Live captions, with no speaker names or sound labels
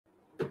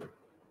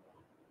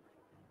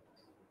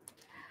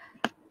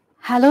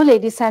Hello,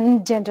 ladies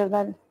and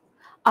gentlemen.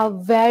 A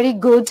very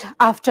good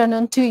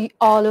afternoon to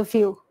all of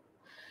you.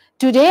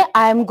 Today,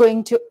 I am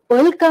going to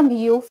welcome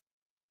you to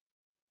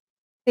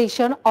the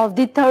session of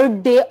the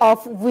third day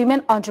of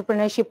Women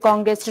Entrepreneurship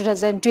Congress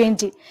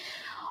 2020.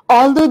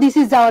 Although this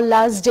is our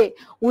last day,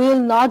 we will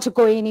not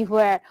go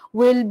anywhere.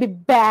 We'll be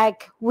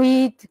back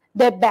with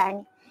the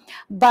bang.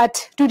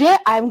 But today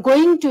I'm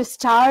going to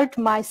start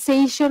my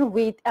session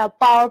with a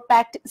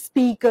power-packed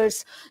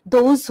speakers,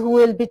 those who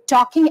will be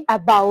talking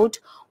about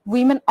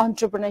women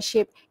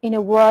entrepreneurship in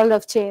a world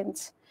of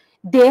change.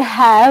 They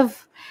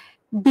have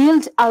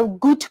built a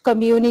good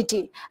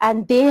community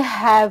and they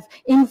have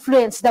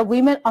influenced the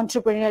women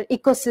entrepreneurial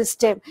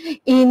ecosystem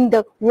in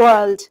the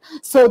world,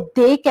 so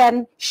they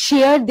can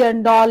share their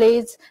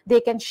knowledge, they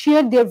can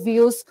share their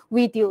views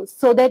with you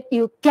so that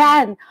you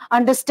can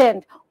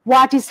understand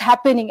what is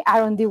happening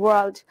around the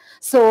world.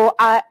 So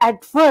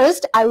at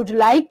first I would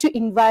like to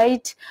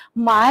invite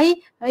my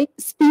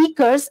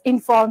speakers in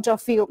front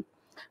of you.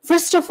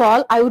 First of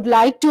all, I would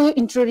like to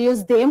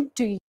introduce them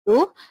to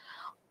you.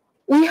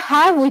 We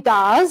have with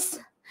us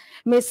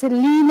Ms.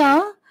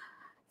 Lina,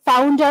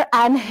 founder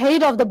and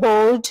head of the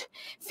board,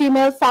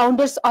 Female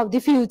Founders of the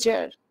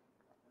Future.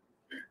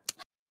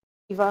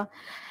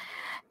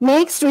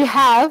 Next, we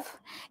have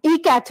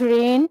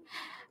Catherine,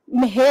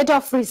 head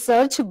of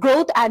research,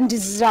 growth and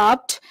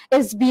disrupt,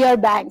 SBR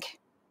Bank.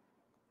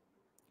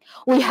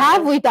 We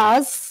have with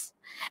us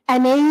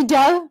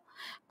Anaida,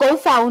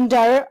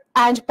 co-founder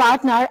and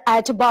partner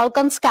at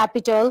Balkans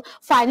Capital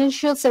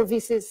Financial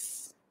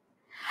Services.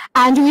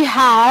 And we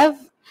have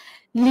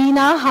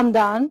Lina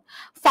Hamdan,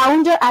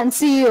 founder and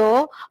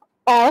CEO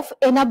of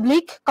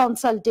Enablik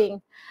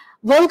Consulting.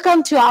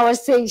 Welcome to our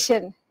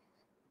session.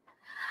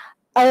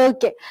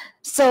 Okay,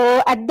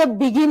 so at the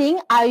beginning,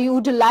 I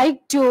would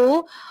like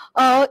to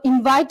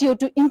invite you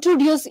to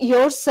introduce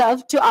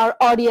yourself to our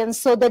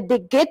audience so that they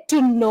get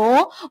to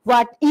know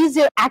what is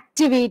your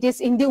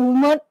activities in the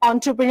women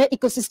entrepreneur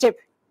ecosystem.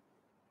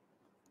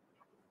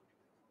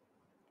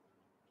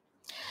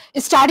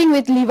 Starting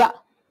with Liva.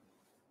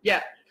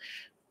 Yeah.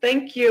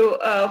 Thank you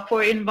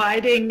for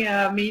inviting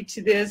me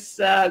to this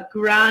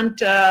grand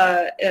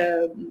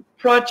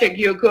project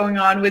you're going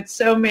on with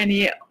so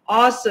many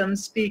awesome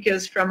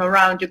speakers from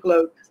around the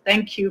globe.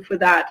 Thank you for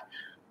that.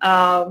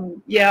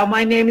 Yeah,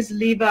 my name is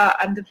Liva.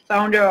 I'm the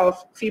founder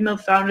of Female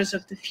Founders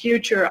of the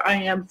Future. I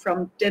am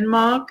from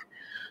Denmark.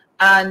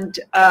 And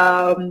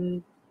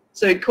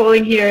so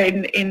calling here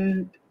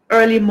in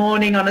early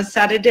morning on a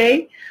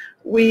Saturday.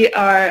 We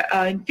are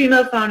in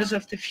Female Founders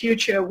of the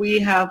Future. We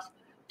have,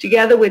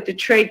 together with the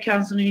Trade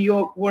Council New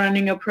York, we're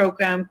running a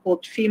program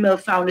called Female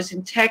Founders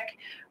in Tech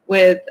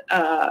with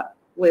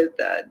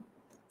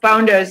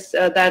founders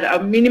that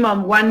are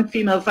minimum one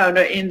female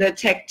founder in the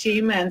tech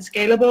team and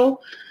scalable,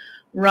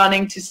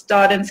 running to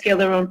start and scale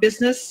their own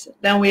business.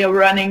 Then we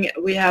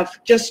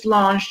have just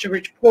launched a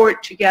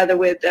report together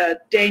with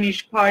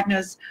Danish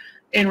partners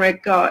in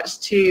regards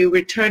to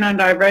return on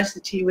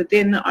diversity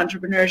within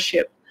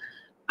entrepreneurship.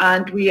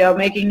 And we are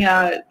making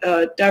a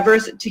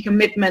diversity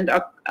commitment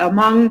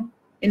among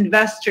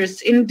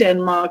investors in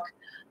Denmark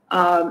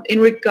in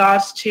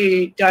regards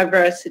to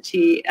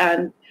diversity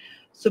and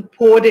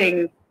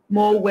supporting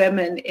more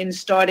women in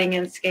starting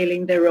and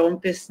scaling their own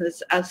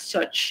business as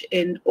such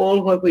in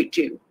all what we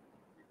do.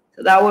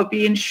 So that would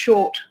be in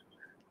short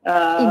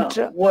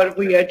what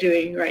we are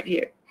doing right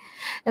here.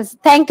 Yes,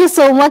 thank you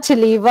so much,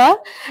 Liva.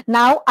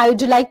 Now I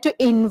would like to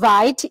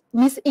invite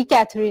Miss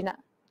Ekaterina.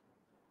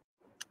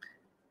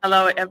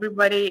 Hello,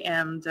 everybody,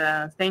 and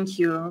thank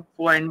you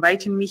for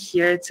inviting me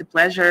here. It's a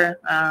pleasure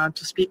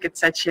to speak at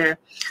such a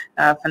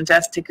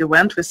fantastic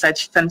event with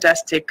such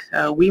fantastic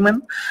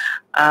women.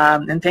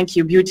 And thank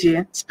you,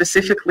 Beauty,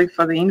 specifically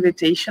for the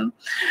invitation.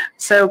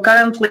 So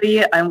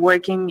currently, I'm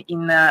working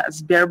in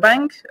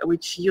Sberbank,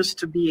 which used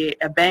to be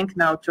a bank,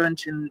 now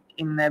turned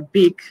in a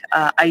big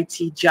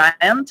IT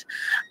giant.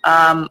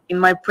 In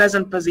my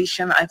present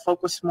position, I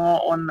focus more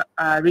on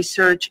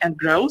research and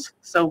growth.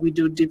 So we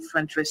do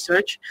different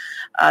research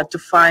to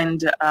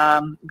find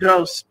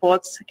growth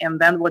spots, and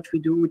then what we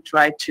do, we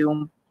try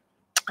to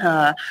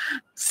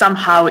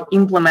somehow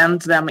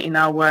implement them in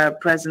our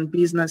present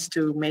business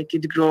to make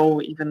it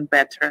grow even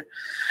better.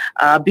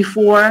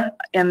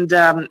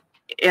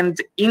 And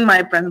in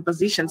my present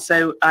position,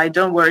 so I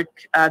don't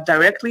work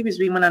directly with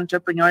women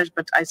entrepreneurs,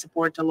 but I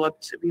support a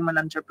lot women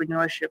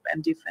entrepreneurship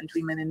and different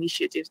women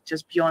initiatives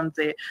just beyond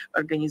the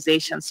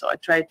organization. So I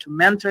try to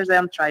mentor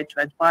them, try to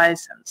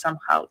advise, and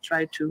somehow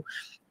try to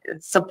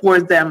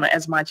support them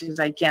as much as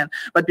I can.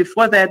 But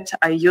before that,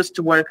 I used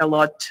to work a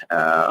lot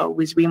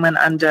with women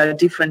under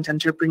different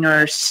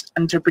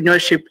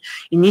entrepreneurship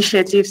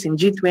initiatives in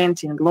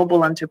G20 and Global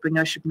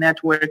Entrepreneurship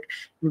Network.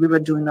 And we were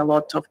doing a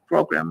lot of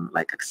programs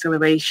like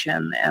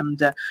acceleration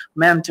and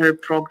mentor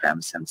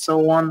programs and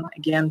so on,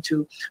 again,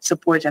 to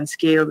support and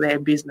scale their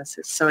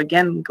businesses. So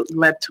again,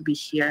 glad to be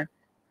here.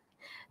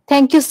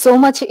 Thank you so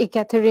much,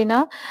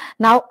 Ekaterina.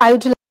 Now I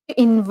would like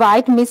to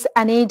invite Miss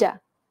Anaida.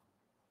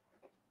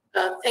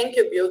 Thank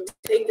you, Beauty.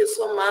 Thank you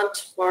so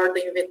much for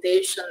the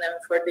invitation and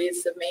for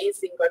this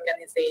amazing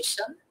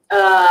organization.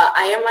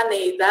 I am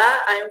Aneida.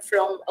 I'm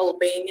from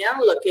Albania,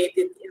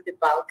 located in the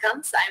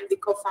Balkans. I'm the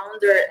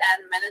co-founder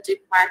and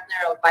managing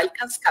partner of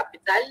Balkans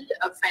Capital,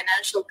 a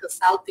financial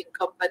consulting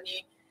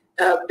company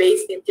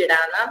based in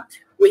Tirana.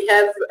 We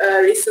have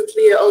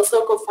recently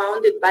also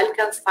co-founded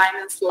Balkans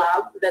Finance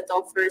Lab that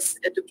offers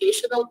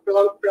educational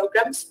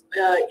programs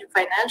in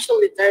financial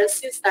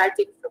literacy,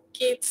 starting from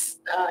kids,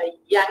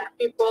 young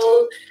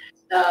people,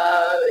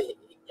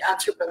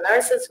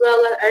 entrepreneurs as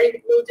well are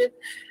included.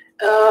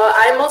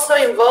 I'm also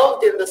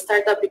involved in the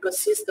startup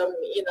ecosystem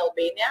in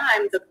Albania.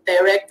 I'm the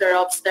director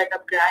of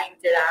Startup Gra in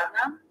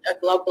Tirana, a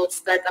global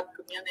startup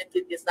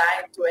community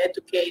designed to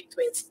educate,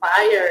 to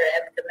inspire,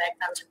 and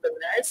connect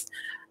entrepreneurs.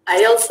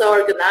 I also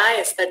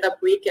organize Startup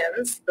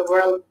Weekends, the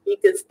world's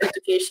biggest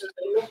educational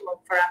movement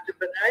for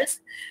entrepreneurs.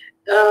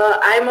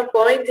 I'm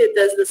appointed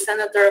as the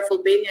Senator of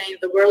Albania in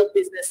the World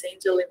Business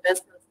Angel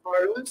Investment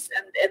Forums,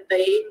 and the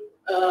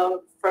aim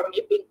for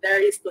me being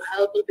there is to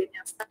help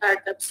Albanian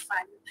startups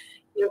find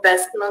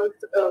investment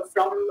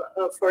from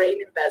foreign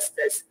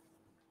investors.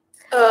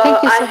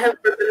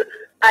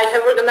 I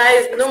have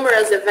organized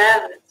numerous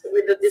events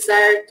with the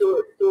desire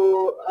to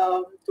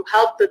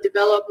help the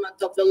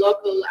development of the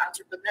local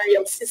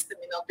entrepreneurial system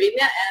in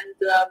Albania, and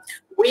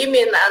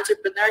women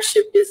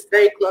entrepreneurship is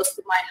very close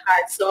to my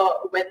heart.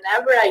 So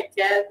whenever I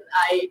can,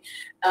 I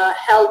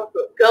help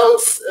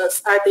girls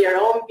start their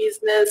own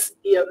business,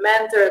 be a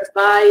mentor,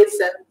 advise,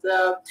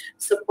 and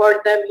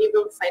support them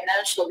even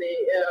financially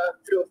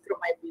through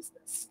my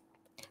business.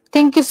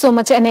 Thank you so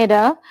much,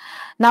 Aneda.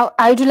 Now,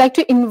 I would like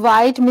to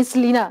invite Miss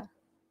Lina.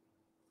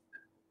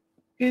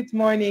 Good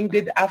morning,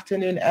 good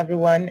afternoon,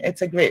 everyone.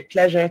 It's a great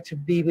pleasure to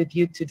be with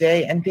you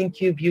today. And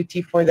thank you,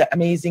 Beauty, for the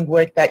amazing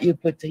work that you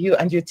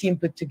and your team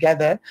put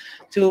together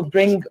to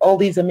bring all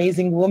these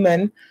amazing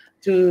women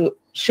to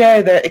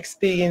share their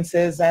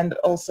experiences and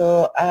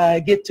also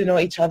get to know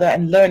each other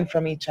and learn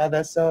from each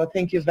other. So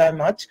thank you very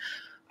much.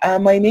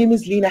 My name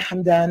is Lina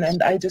Hamdan,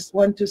 and I just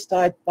want to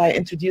start by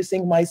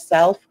introducing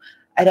myself.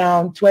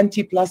 Around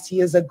 20 plus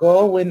years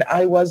ago, when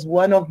I was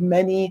one of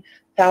many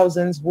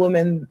thousands of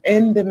women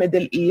in the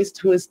Middle East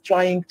who is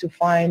trying to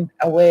find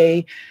a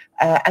way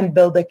and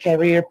build a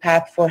career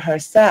path for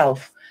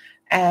herself,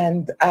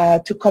 and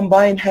to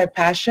combine her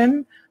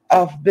passion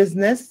of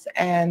business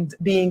and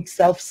being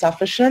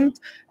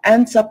self-sufficient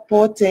and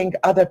supporting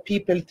other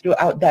people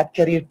throughout that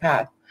career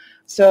path.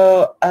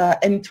 So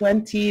in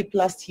 20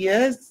 plus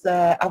years,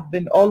 I've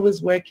been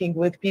always working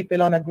with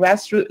people on a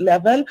grassroots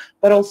level,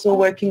 but also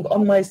working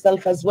on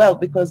myself as well,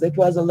 because it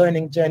was a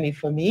learning journey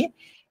for me.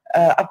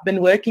 I've been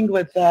working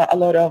with a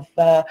lot of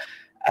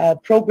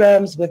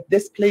programs with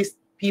displaced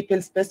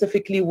people,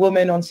 specifically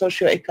women, on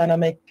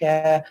socioeconomic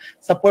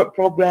support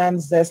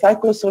programs,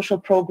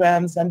 psychosocial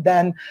programs, and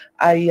then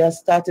I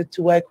started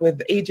to work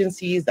with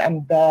agencies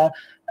and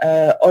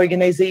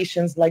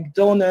organizations like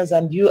donors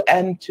and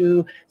UN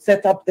to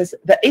set up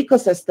the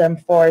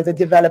ecosystem for the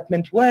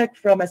development work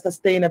from a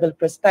sustainable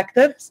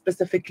perspective,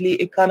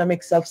 specifically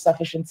economic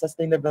self-sufficient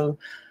sustainable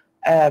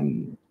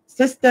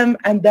system,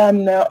 and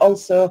then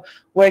also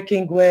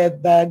working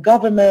with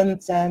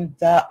governments and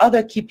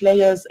other key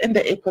players in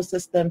the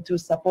ecosystem to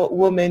support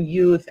women,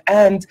 youth,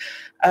 and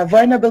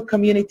vulnerable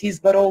communities,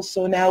 but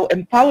also now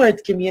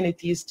empowered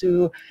communities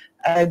to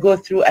go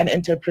through an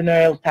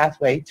entrepreneurial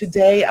pathway.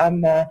 Today,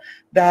 I'm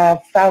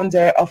the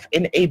founder of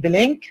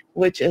Enabling,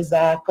 which is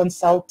a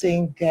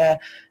consulting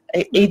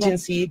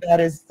agency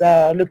that is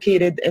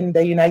located in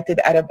the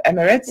United Arab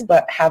Emirates,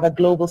 but have a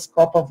global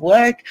scope of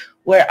work,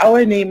 where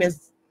our name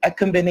is a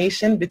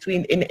combination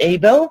between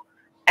enable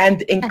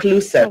and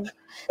inclusive.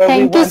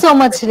 Thank you so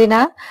much,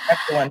 Lina.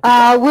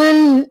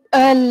 We'll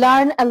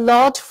learn a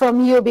lot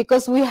from you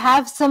because we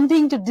have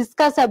something to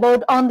discuss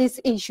about on these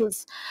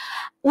issues.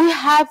 We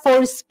have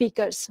 4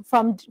 speakers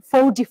from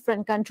 4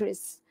 different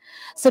countries.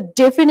 So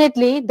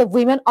definitely the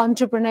women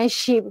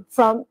entrepreneurship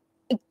from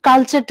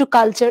culture to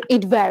culture,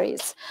 it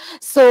varies.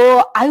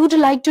 So I would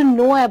like to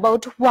know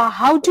about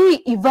how do we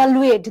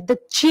evaluate the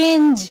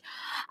change,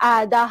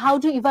 how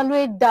to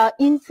evaluate the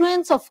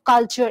influence of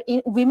culture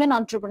in women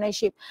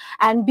entrepreneurship,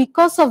 and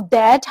because of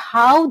that,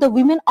 how the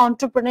women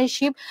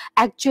entrepreneurship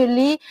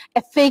actually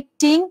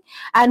affecting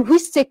and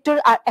which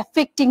sector are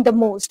affecting the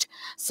most.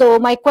 So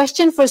my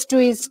question first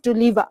is to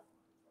Liva.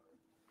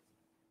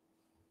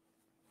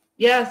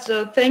 Yeah,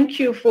 so thank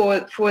you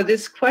for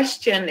this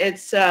question.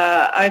 It's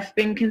I've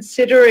been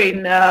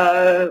considering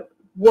how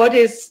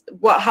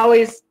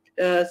is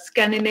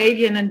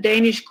Scandinavian and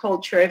Danish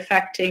culture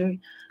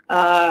affecting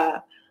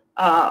our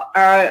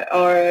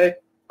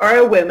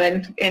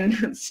women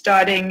in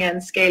starting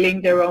and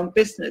scaling their own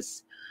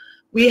business.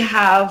 We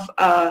have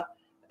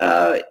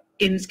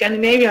in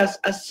Scandinavia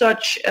as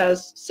such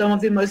as some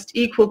of the most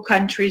equal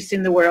countries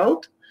in the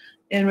world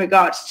in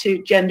regards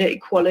to gender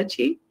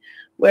equality,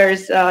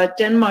 whereas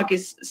Denmark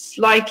is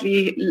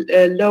slightly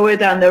lower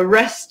than the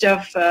rest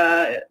of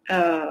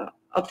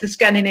the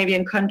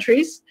Scandinavian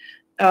countries.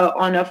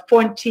 on a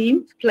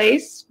 14th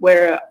place,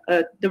 where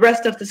the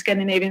rest of the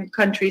Scandinavian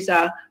countries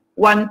are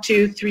 1,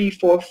 2, 3,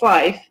 4,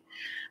 5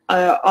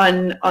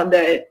 on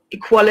the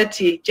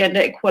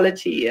gender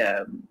equality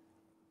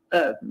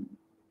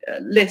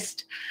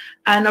list.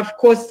 And of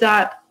course,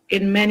 that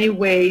in many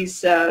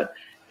ways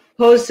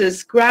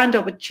poses grand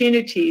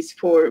opportunities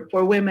for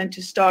women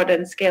to start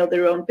and scale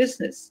their own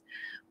business.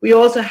 We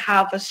also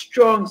have a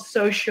strong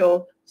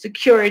social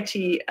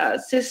security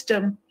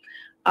system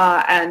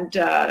and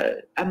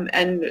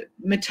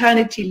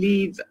maternity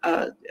leave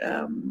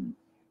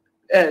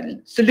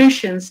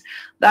solutions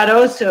that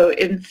also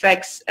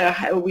affects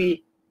how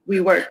we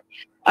work.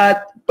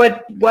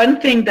 But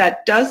one thing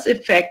that does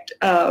affect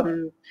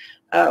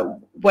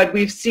what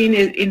we've seen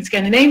in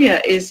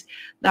Scandinavia is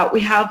that we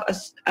have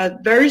a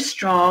very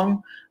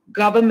strong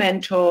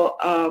governmental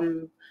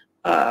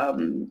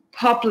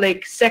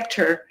public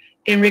sector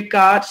in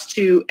regards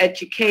to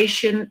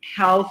education,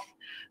 health,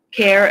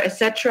 care,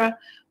 etc.,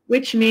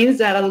 which means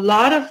that a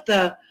lot of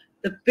the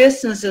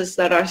businesses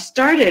that are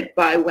started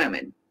by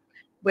women,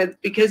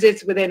 because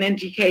it's within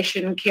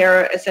education,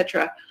 care,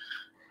 etc.,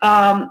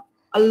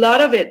 a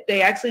lot of it,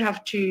 they actually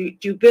have to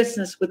do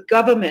business with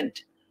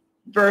government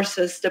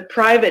versus the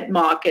private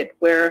market,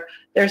 where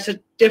there's a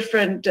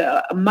different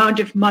amount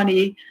of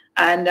money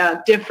and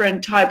a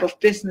different type of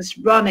business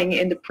running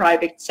in the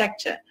private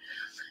sector.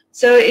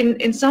 So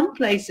in some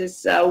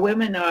places,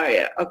 women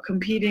are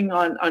competing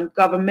on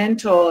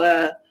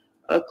governmental,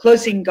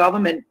 closing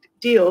government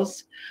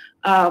deals,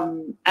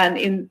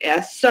 and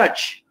as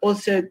such,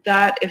 also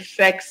that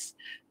affects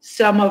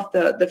some of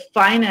the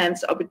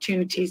finance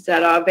opportunities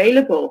that are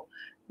available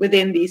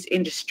within these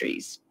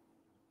industries.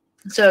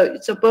 So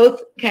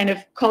both kind of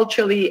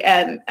culturally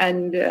and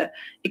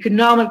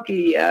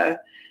economically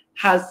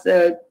has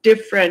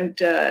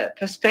different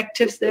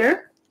perspectives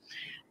there.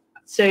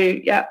 So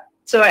yeah,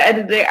 so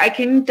I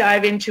can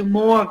dive into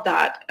more of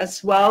that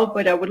as well,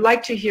 but I would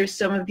like to hear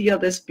some of the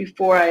others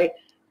before I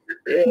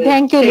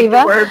Thank you,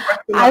 Liva.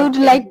 I would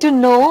like to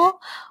know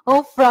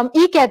from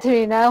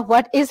Ekaterina,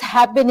 what is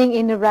happening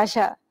in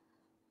Russia?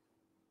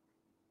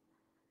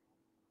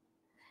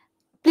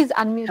 Please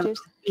unmute yourself.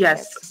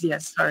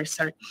 Yes, sorry.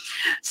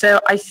 So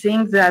I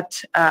think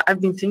that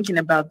I've been thinking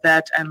about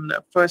that, and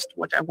first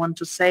what I want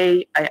to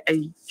say, I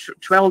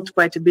traveled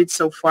quite a bit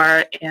so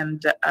far,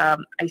 and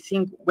I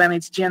think when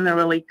it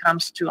generally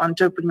comes to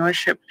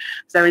entrepreneurship,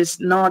 there is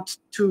not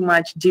too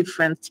much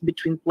difference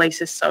between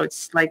places, so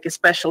it's like a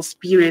special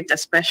spirit, a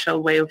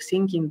special way of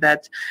thinking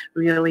that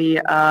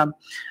really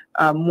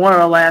more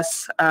or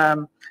less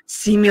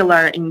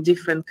similar in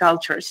different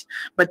cultures.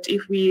 But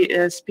if we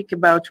speak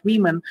about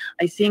women,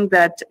 I think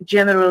that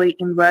generally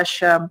in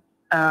Russia,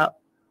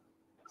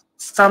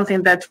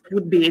 something that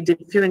would be a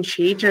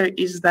differentiator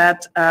is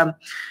that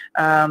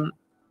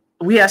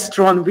we are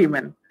strong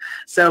women.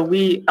 So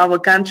our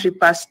country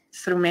passed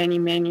through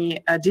many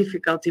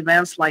difficult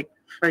events, like,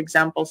 for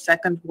example,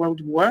 Second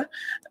World War,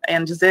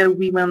 and there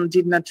women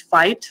did not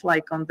fight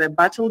like on the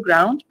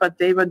battleground, but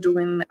they were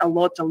doing a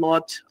lot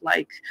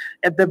like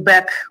at the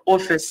back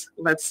office,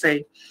 let's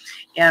say.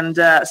 And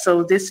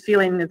so this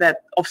feeling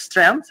of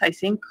strength, I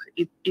think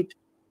it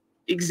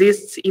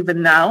exists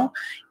even now,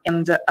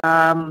 and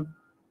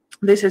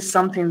this is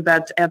something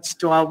that adds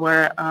to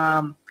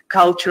our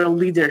cultural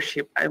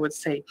leadership, I would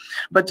say.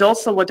 But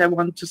also what I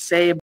want to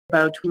say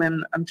about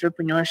women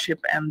entrepreneurship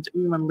and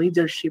women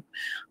leadership,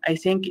 I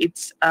think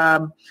it's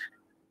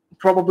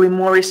probably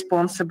more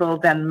responsible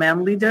than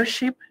men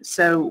leadership.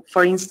 So,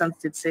 for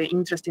instance, it's an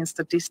interesting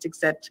statistics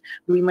that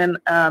women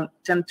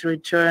tend to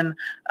return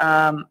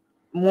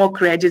more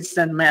credits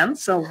than men.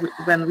 So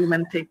when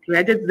women take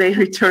credit, they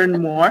return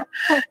more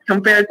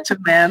compared to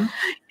men,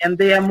 and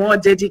they are more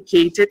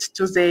dedicated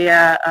to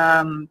their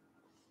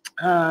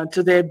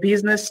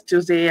business,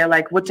 to their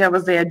like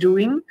whatever they are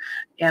doing.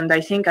 And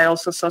I think I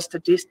also saw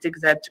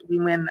statistics that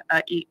women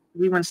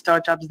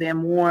startups, they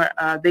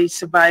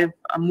survive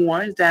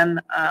more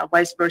than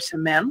vice versa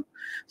men.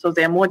 So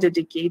they're more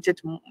dedicated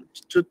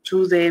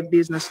to their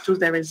business, to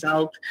their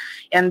result.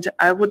 And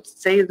I would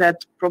say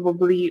that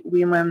probably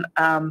women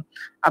are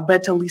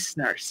better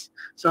listeners,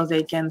 so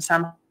they can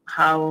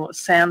somehow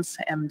sense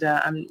and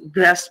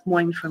grasp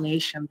more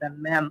information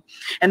than men.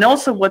 And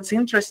also what's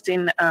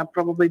interesting,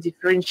 probably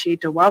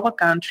differentiate of our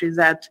country,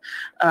 that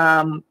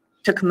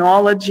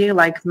technology,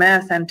 like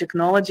math and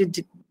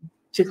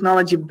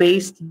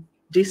technology-based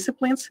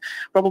disciplines,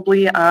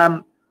 probably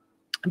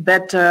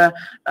better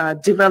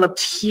developed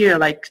here,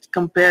 like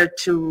compared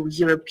to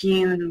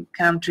European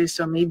countries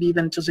or maybe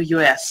even to the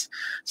US.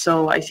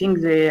 So I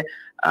think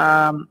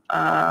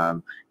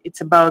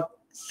it's about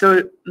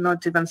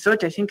not even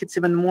 30, I think it's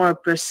even more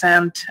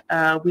percent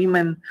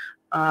women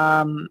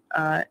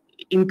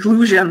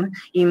inclusion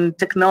in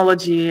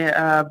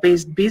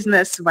technology-based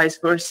business, vice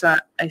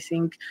versa, I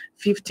think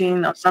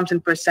 15 or something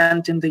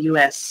percent in the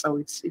US, so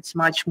it's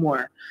much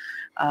more.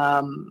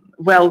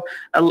 Well,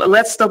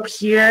 let's stop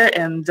here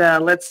and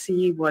let's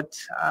see what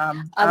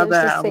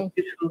other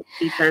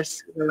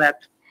speakers will add.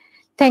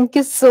 Thank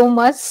you so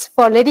much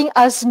for letting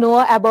us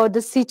know about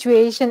the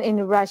situation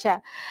in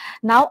Russia.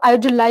 Now, I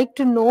would like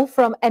to know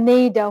from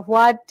Aneda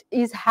what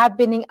is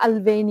happening in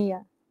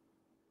Albania.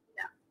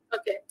 Yeah.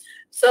 Okay.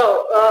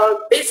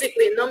 So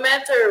basically, no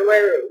matter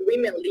where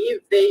women live,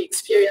 they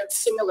experience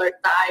similar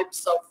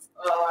types of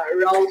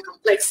role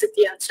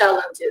complexity and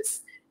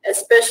challenges,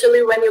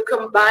 especially when you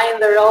combine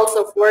the roles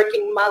of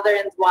working mother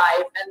and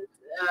wife. And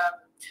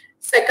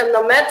second,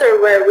 no matter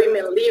where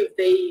women live,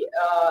 they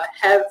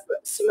have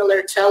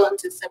similar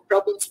challenges and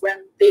problems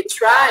when they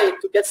try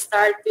to get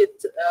started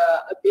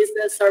a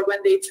business or when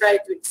they try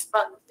to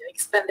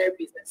expand their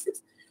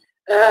businesses.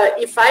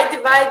 If I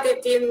divide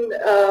it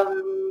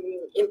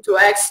into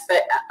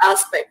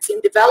aspects, in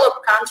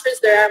developed countries,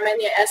 there are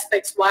many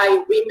aspects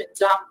why women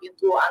jump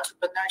into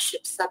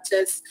entrepreneurship, such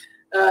as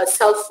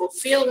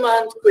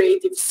self-fulfillment,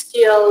 creative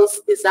skills,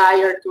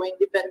 desire to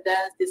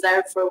independence,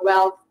 desire for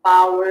wealth,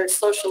 power,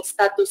 social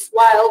status,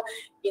 while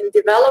in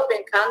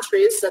developing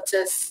countries such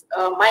as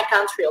my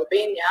country,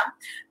 Albania,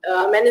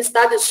 many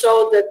studies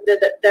show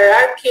that there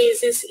are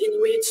cases in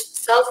which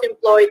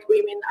self-employed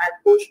women are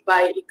pushed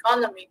by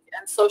economic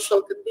and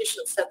social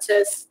conditions such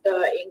as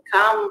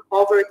income,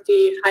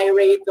 poverty, high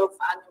rate of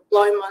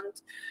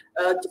unemployment,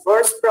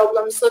 divorce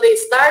problems. So they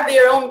start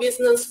their own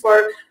business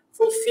for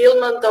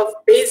fulfillment of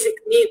basic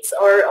needs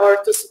or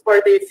to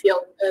support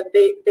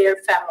their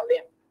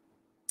family.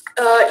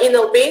 In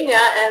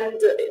Albania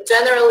and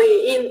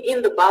generally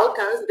in the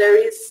Balkans, there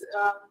is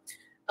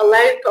a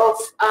lack of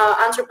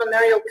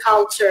entrepreneurial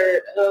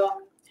culture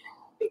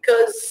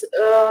because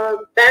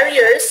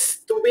barriers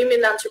to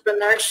women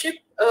entrepreneurship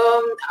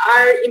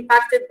are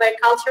impacted by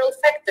cultural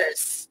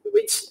factors,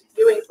 which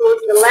do include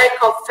the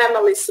lack of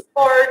family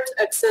support,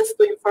 access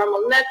to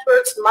informal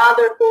networks,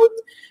 motherhood,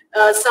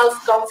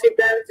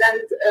 self-confidence,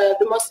 and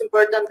the most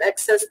important,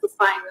 access to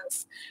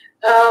finance.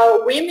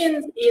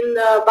 Women in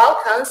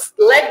Balkans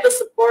lack the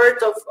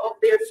support of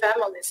their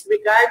families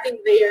regarding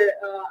their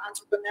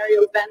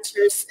entrepreneurial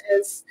ventures,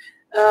 as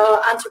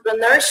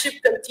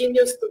entrepreneurship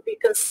continues to be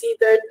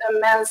considered a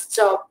man's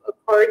job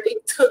according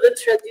to the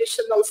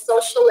traditional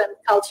social and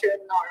cultural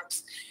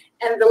norms.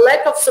 And the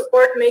lack of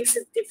support makes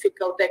it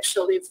difficult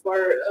actually for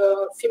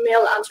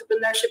female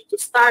entrepreneurship to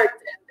start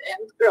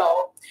and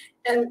grow.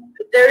 And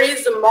there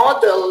is a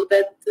model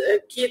that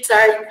kids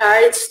are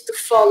encouraged to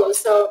follow.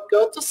 So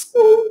go to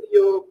school,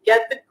 you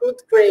get the good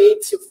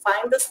grades, you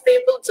find a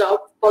stable job,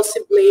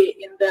 possibly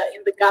in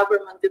the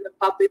government, in the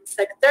public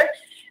sector.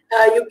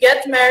 You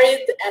get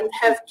married and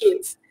have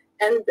kids.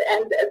 And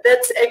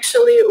that's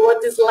actually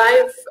what is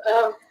life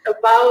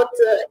about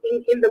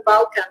in the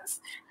Balkans.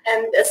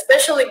 And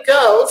especially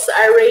girls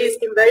are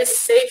raised in very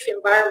safe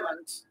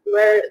environments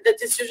where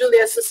that is usually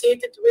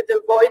associated with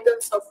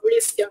avoidance of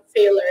risk and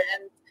failure.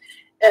 And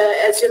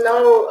as you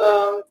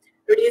know,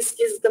 risk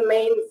is the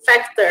main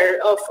factor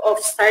of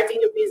starting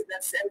a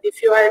business. And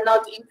if you are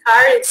not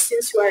encouraged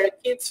since you are a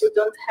kid, you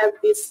don't have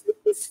this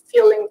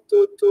feeling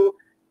to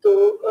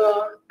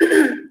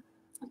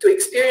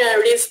experience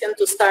risk and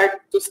to start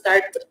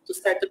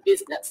a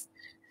business.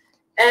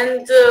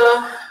 And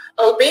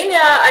Albania,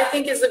 I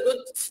think, is a good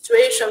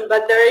situation,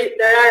 but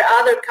there are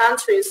other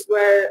countries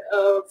where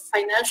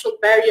financial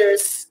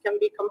barriers can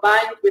be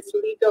combined with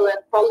legal and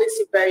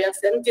policy barriers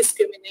and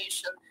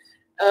discrimination.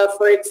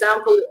 For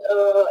example,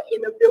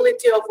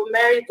 inability of a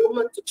married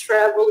woman to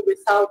travel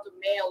without a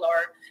mail,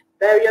 or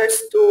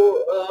barriers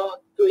to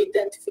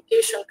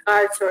identification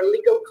cards, or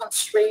legal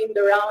constraint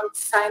around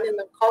signing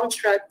a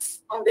contract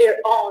on their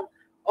own,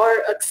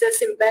 or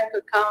accessing bank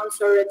accounts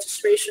or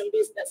registration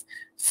business.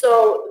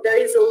 So there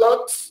is a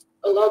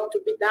lot to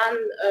be done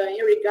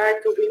in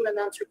regard to women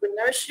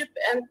entrepreneurship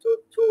and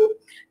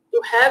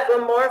to have a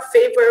more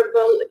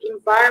favorable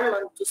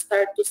environment to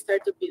start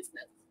a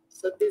business.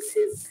 So this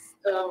is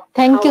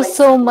Thank you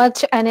so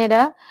much,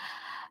 Aneda.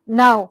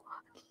 Now,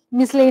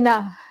 Ms.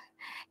 Lena,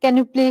 can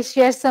you please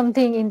share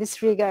something in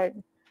this regard?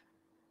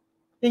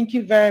 Thank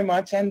you very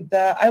much. And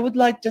I would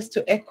like just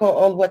to echo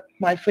all what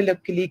my fellow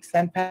colleagues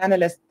and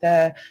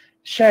panelists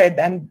shared,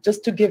 and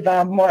just to give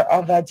more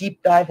of a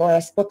deep dive or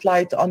a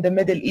spotlight on the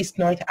Middle East,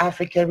 North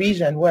Africa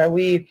region, where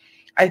we,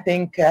 I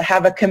think,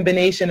 have a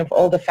combination of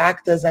all the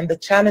factors and the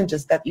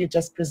challenges that you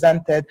just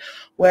presented,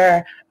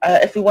 where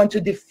if we want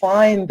to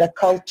define the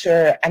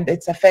culture and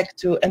its effect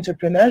to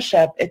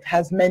entrepreneurship, it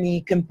has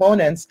many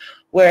components,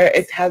 where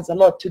it has a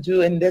lot to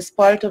do in this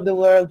part of the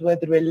world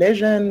with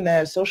religion,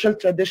 social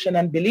tradition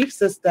and belief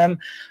system,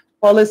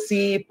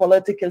 policy,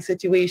 political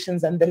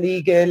situations, and the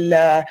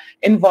legal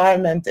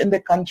environment in the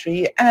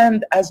country,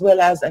 and as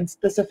well as, and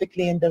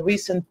specifically in the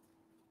recent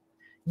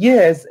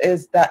years,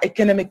 is the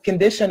economic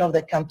condition of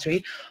the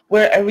country.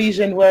 We're a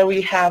region where we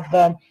have,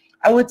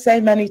 I would say,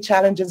 many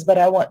challenges, but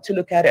I want to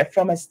look at it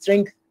from a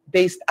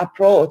strength-based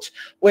approach,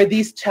 where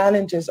these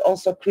challenges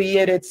also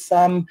created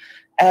some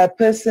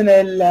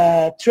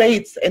personal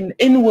traits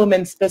in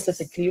women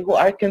specifically, who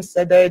are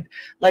considered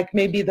like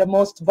maybe the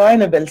most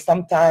vulnerable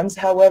sometimes.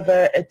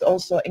 However, it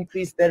also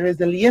increased their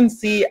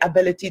resiliency,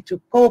 ability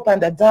to cope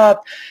and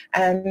adapt,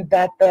 and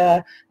that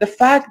the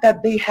fact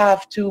that they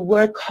have to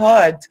work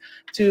hard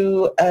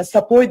to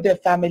support their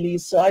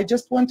families. So I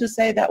just want to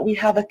say that we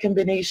have a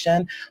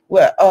combination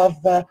of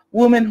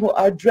women who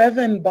are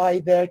driven by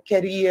their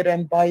career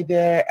and by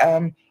their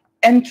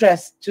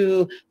interest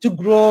to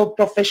grow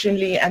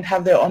professionally and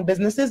have their own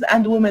businesses,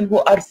 and women who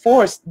are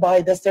forced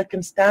by the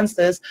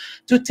circumstances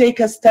to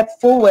take a step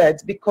forward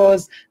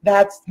because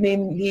that's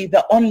mainly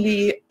the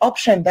only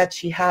option that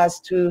she has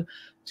to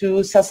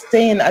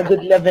sustain a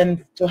good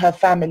living to her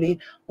family.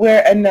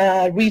 We're in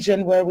a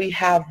region where we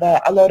have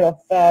a lot of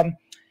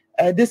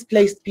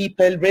displaced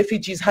people,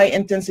 refugees, high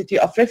intensity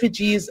of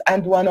refugees,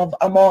 and one of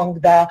among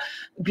the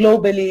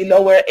globally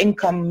lower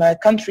income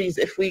countries,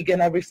 if we're going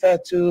to refer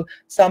to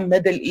some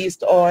Middle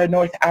East or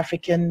North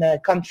African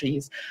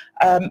countries.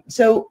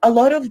 So a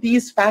lot of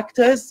these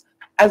factors,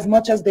 as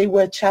much as they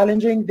were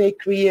challenging, they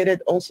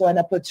created also an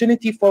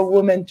opportunity for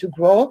women to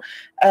grow.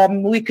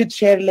 We could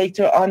share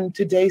later on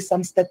today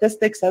some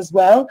statistics as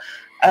well.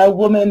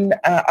 Women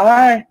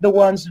are the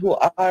ones who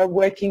are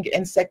working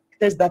in sectors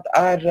that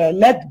are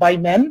led by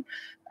men.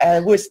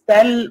 We're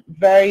still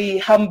very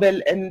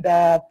humble in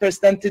the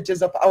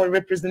percentages of our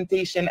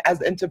representation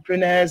as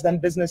entrepreneurs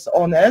and business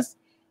owners.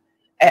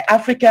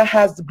 Africa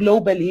has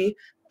globally,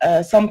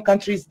 some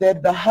countries, they're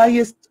the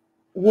highest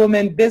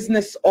women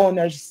business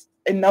owners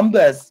in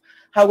numbers.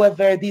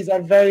 However, these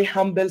are very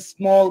humble,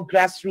 small,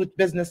 grassroots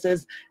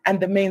businesses, and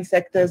the main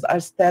sectors are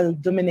still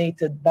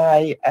dominated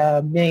by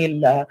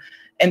male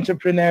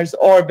entrepreneurs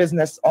or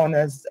business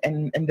owners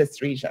in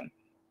this region.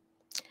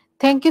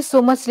 Thank you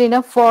so much,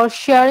 Lina, for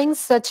sharing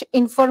such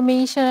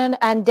information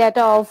and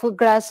data of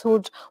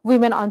grassroots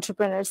women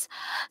entrepreneurs.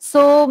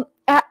 So,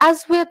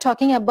 as we are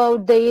talking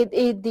about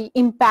the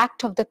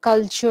impact of the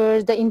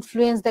culture, the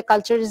influence the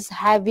culture is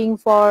having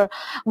for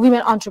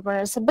women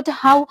entrepreneurs, but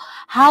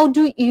how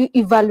do you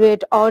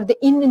evaluate, or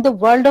in the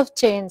world of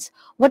change,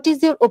 what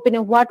is your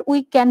opinion? What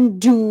we can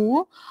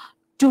do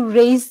to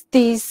raise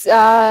this,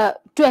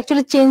 to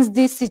actually change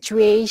this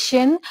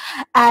situation,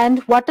 and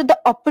what are the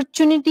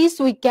opportunities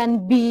we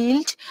can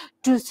build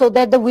so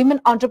that the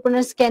women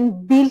entrepreneurs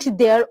can build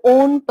their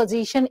own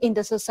position in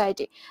the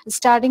society?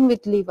 Starting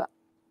with Liva.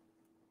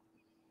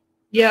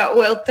 Yeah,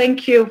 well,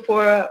 thank you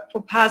for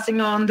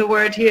passing on the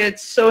word here.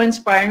 It's so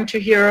inspiring to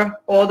hear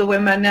all the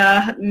women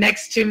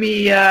next to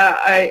me.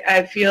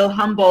 I feel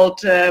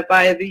humbled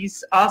by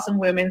these awesome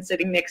women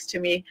sitting next to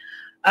me.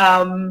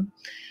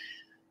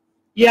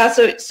 Yeah,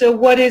 so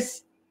what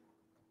is,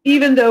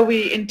 even though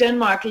we in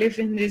Denmark live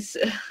in this,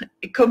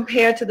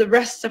 compared to the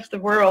rest of the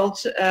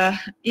world,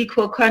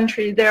 equal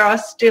country, there are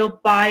still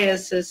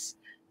biases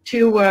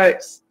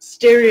towards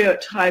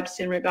stereotypes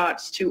in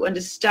regards to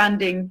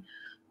understanding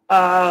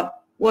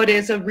what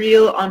is a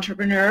real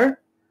entrepreneur,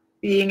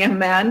 being a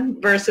man,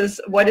 versus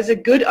what is a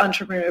good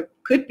entrepreneur,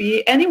 could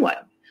be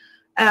anyone.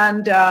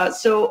 And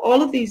so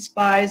all of these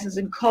biases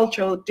and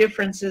cultural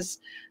differences,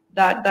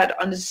 that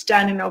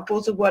understanding of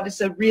also what is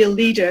a real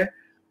leader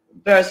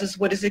versus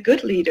what is a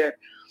good leader.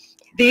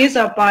 These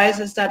are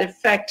biases that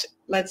affect,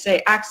 let's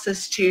say,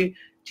 access to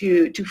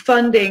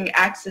funding,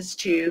 access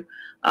to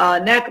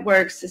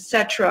networks,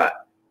 etc.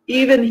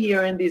 Even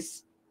here in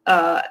this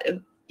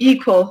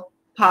equal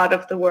part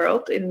of the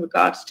world in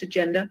regards to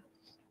gender.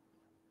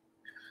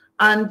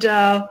 And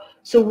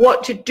so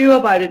what to do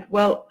about it?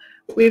 Well,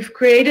 we've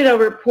created a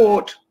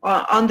report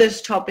on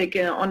this topic,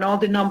 on all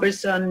the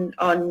numbers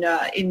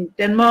in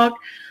Denmark,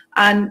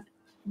 and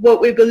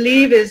what we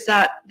believe is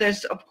that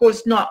there's, of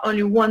course, not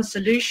only one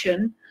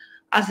solution,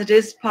 as it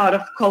is part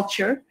of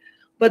culture,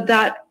 but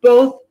that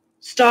both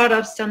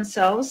startups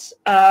themselves,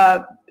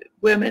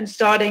 women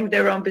starting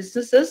their own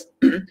businesses,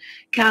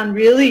 can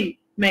really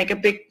make a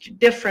big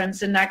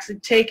difference and actually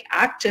take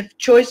active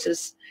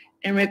choices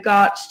in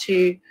regards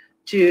to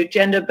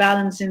gender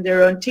balance in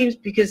their own teams,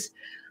 because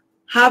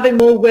having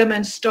more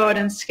women start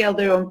and scale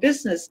their own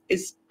business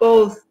is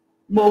both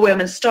more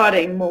women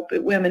starting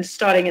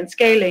and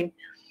scaling,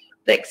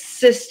 the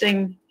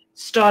existing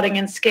starting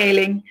and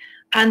scaling,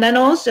 and then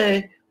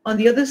also on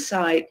the other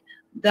side,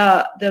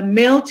 the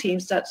male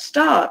teams that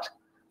start,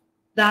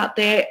 that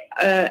they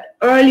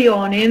early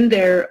on in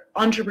their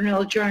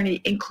entrepreneurial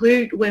journey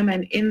include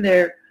women in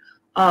their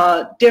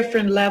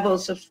different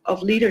levels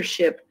of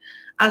leadership,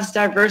 as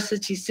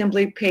diversity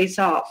simply pays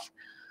off.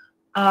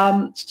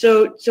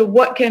 So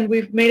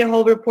we've made a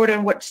whole report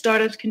on what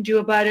startups can do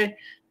about it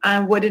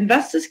and what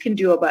investors can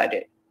do about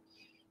it,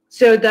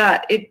 so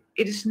that it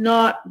is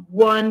not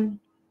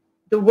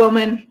the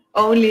woman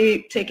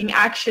only taking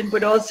action,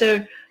 but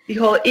also the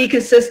whole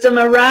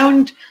ecosystem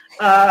around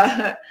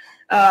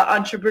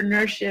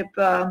entrepreneurship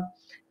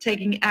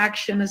taking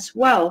action as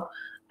well.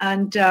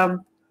 And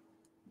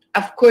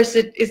of course,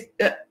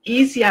 the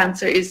easy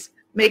answer is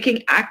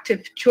making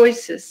active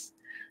choices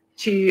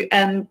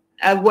and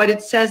what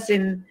it says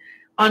in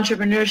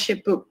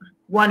Entrepreneurship Book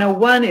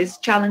 101 is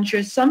challenge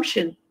your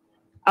assumption.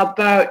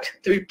 about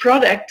the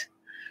product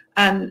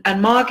and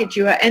market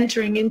you are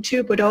entering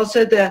into, but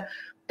also the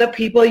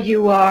people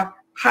you are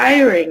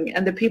hiring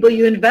and the people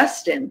you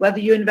invest in, whether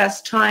you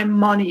invest time,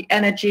 money,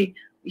 energy.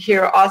 We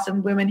hear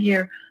awesome women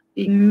here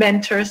being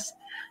mentors,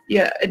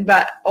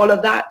 all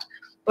of that.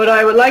 But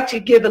I would like to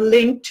give a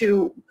link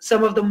to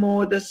some of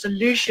the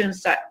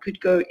solutions that could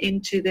go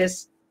into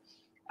this,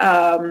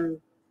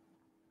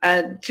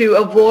 and to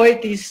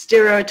avoid these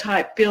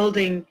stereotype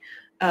building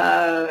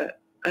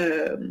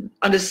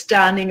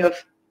understanding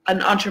of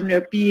an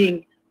entrepreneur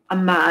being a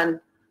man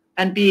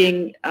and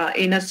being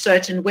in a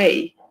certain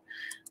way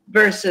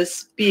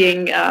versus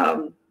being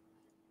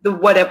the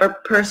whatever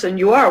person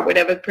you are,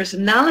 whatever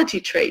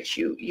personality traits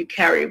you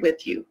carry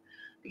with you.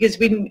 Because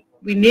we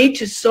need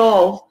to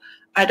solve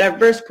a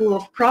diverse pool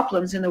of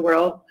problems in the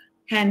world,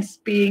 hence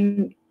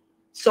being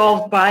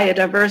solved by a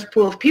diverse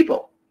pool of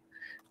people.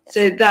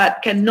 So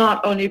that can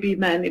not only be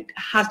men, it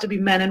has to be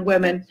men and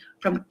women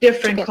from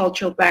different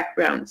cultural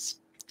backgrounds.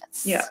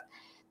 Yeah.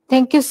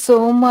 Thank you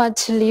so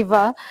much,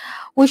 Liva.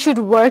 We should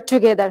work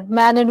together,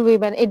 men and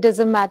women. It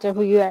doesn't matter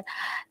who you are.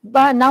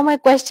 But now my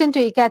question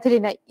to you,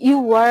 Katerina. You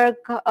work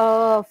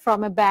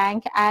from a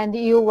bank and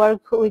you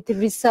work with a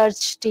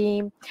research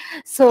team.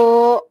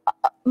 So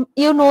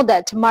you know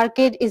that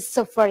market is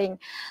suffering.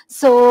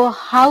 So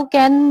how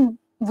can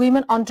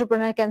women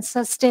entrepreneurs can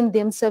sustain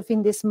themselves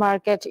in this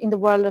market, in the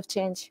world of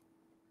change?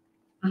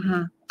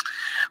 Mm-hmm.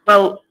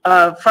 Well,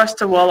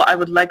 first of all, I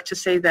would like to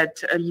say that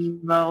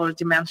Liva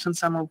already mentioned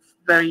some of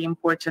very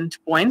important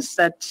points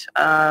that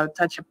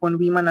touch upon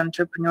women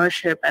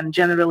entrepreneurship and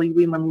generally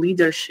women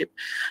leadership.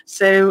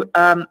 So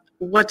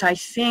what I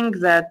think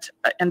that,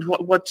 and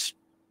what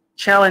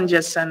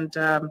challenges and,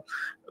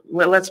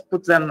 well, let's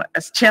put them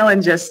as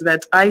challenges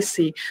that I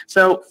see.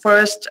 So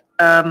first,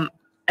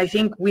 I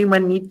think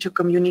women need to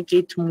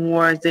communicate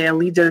more their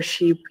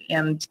leadership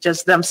and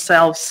just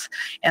themselves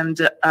and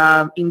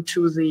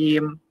into the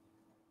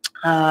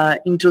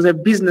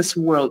business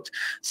world.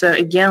 So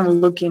again,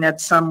 looking at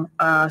some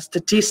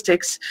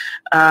statistics,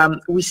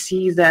 we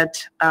see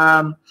that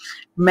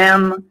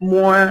men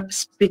more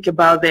speak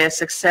about their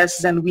success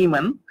than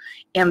women,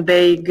 and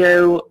they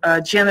go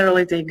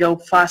generally they go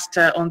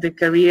faster on the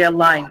career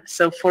line.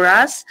 So for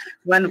us,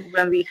 when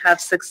we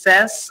have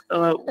success,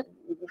 I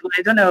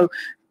don't know,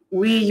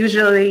 we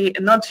usually,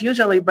 not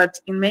usually, but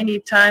in many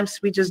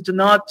times we just do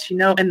not,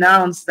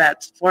 announce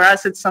that. For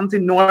us, it's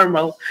something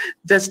normal,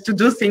 just to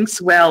do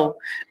things well.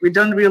 We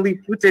don't really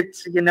put it,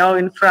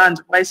 in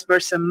front. Vice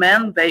versa,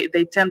 men, they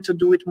tend to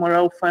do it more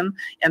often,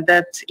 and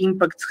that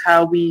impacts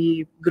how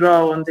we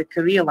grow on the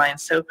career line.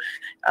 So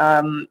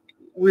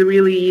we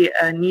really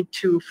need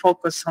to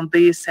focus on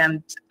this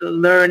and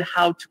learn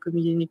how to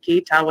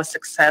communicate our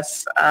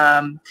success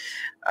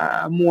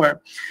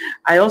more.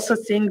 I also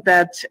think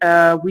that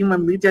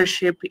women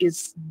leadership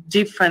is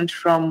different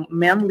from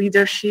men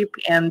leadership,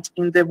 and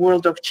in the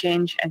world of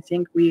change, I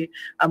think we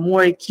are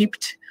more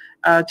equipped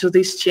to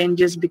these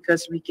changes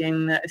because we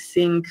can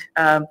think,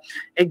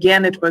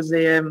 again, it was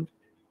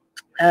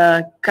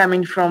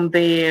coming from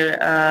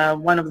the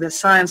one of the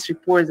science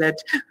report that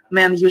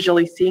men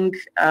usually think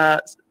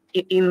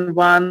in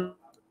one.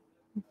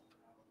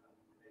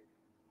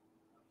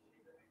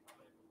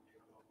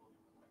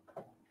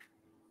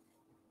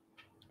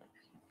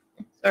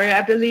 Sorry,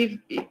 I believe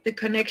the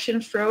connection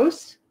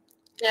froze.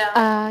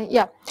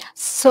 Yeah.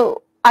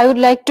 So I would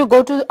like to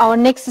go to our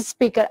next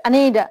speaker,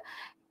 Aneda.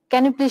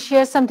 Can you please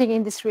share something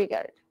in this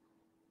regard?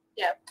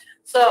 Yeah.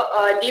 So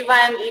Liva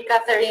and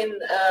Catherine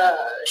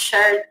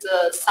shared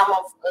some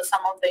of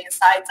the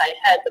insights I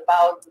had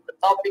about the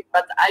topic,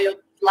 but I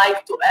would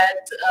like to add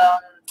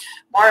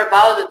more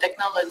about the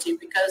technology,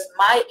 because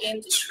my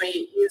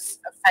industry is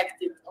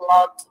affected a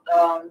lot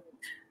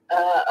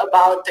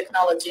about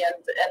technology and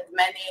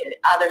many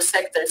other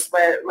sectors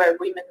where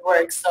women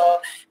work. So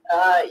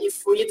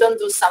if we don't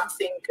do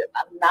something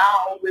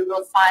now, we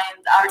will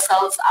find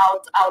ourselves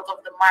out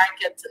of the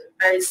market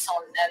very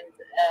soon.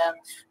 And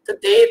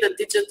today the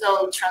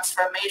digital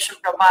transformation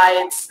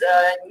provides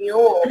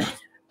new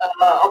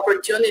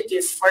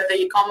opportunities for the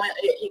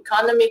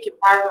economic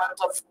empowerment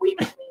of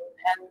women,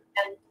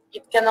 and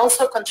it can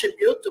also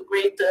contribute to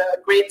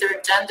greater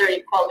gender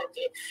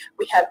equality.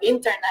 We have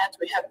internet,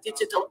 we have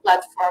digital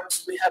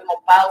platforms, we have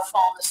mobile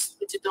phones,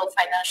 digital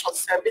financial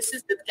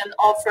services that can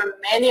offer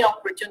many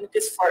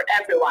opportunities for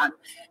everyone,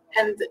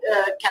 and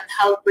can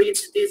help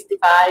bridge this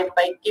divide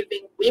by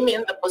giving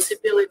women the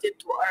possibility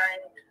to earn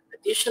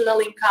additional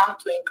income,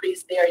 to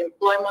increase their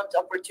employment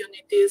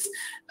opportunities,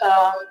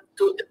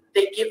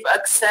 they give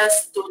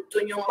access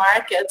to new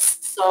markets.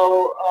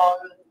 So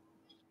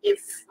if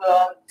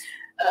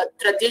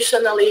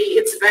traditionally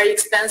it's very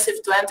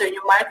expensive to enter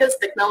new markets,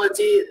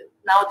 technology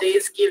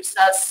nowadays gives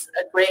us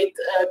a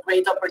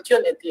great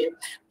opportunity,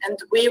 and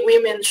we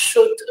women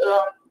should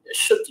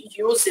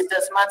use it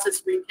as much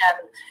as we can.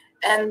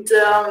 And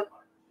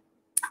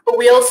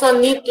we also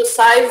need to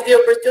seize the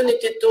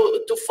opportunity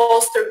to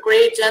foster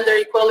great gender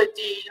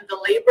equality in the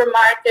labor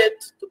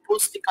market, to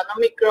boost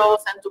economic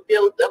growth and to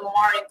build a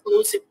more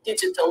inclusive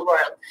digital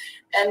world.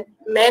 And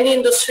many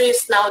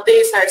industries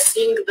nowadays are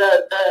seeing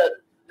the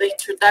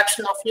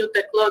introduction of new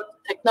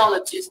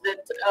technologies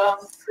that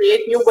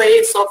create new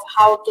ways of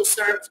how to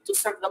serve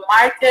the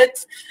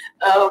market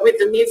with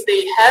the needs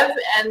they have,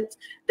 and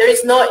there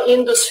is no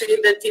industry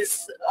that is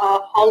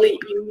wholly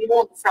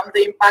immune from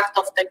the impact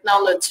of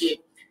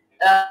technology.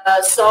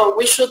 So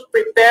we should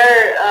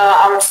prepare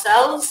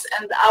ourselves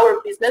and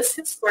our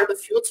businesses for the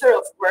future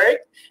of work,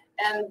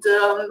 and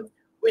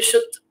we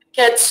should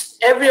catch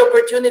every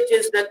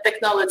opportunities that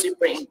technology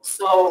brings.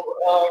 So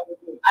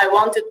I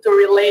wanted to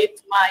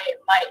relate my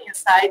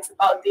insights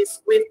about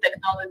this with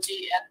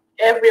technology and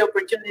every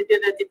opportunity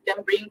that it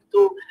can bring to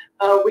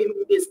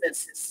women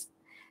businesses.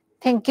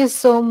 Thank you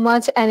so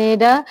much,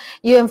 Aneda.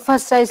 You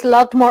emphasized a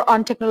lot more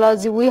on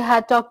technology. We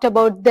had talked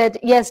about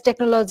that, yes,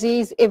 technology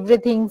is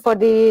everything for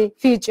the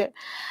future.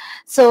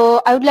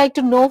 So I would like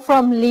to know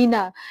from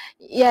Lina,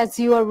 yes,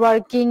 you are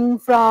working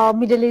from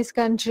Middle East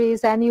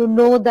countries and you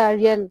know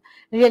the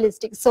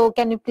realistic. So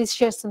can you please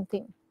share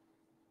something?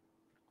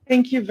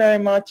 Thank you very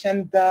much.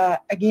 And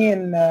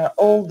again,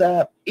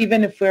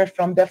 even if we're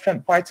from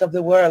different parts of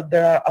the world,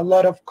 there are a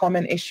lot of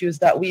common issues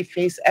that we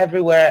face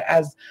everywhere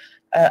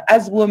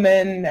as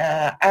women,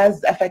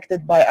 as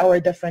affected by our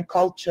different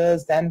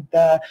cultures and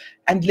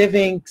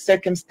living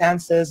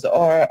circumstances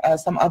or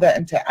some other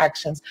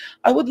interactions.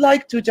 I would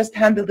like to just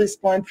handle this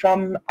point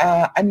from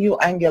a new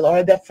angle or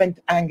a different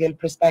angle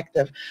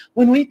perspective.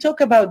 When we talk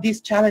about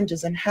these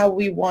challenges and how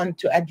we want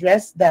to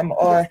address them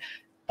or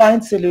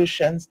find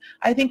solutions,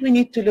 I think we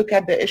need to look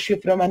at the issue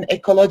from an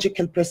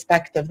ecological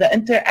perspective, the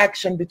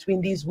interaction between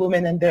these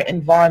women and their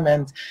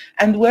environment,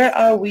 and where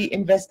are we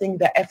investing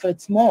the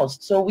efforts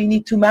most. So we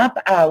need to map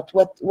out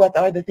what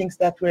are the things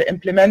that we're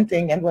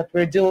implementing and what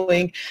we're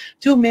doing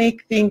to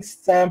make things,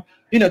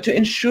 to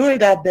ensure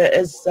that there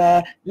is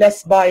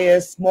less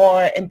bias,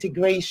 more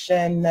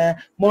integration,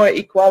 more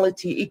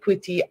equality,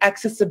 equity,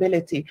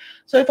 accessibility.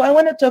 So if I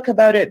want to talk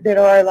about it, there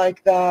are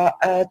like the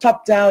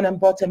top-down and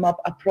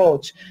bottom-up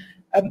approach.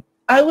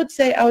 I would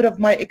say, out of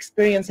my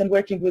experience and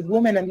working with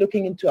women and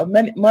looking into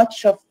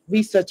much of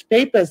research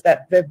papers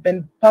that have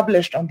been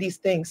published on these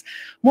things,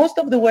 most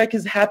of the work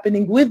is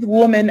happening with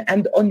women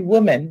and on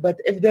women. But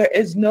if there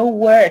is no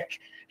work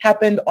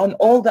happened on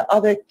all the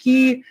other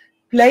key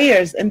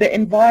players in the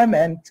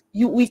environment,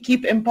 we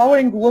keep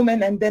empowering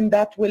women, and then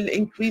that will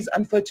increase,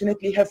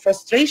 unfortunately, her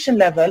frustration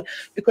level,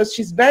 because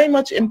she's very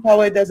much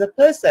empowered as a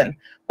person,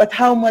 but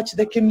how much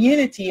the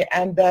community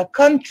and the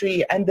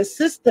country and the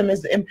system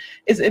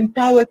is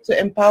empowered to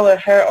empower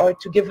her or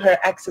to give her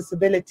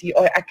accessibility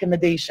or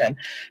accommodation.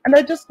 And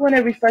I just want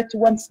to refer to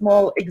one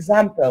small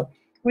example.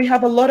 We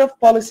have a lot of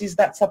policies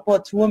that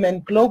support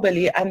women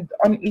globally and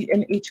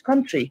in each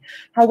country.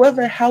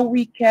 However, how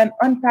we can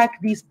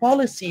unpack these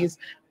policies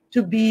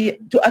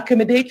to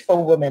accommodate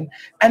for women.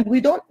 And we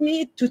don't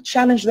need to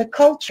challenge the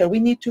culture. We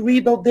need to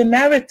rebuild the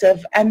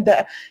narrative. And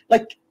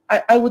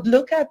I would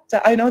look at,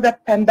 I know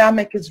that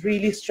pandemic is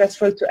really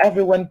stressful to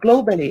everyone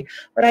globally,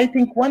 but I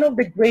think one of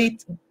the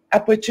great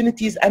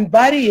opportunities and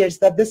barriers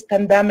that this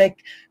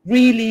pandemic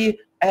really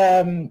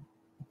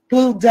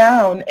pull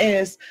down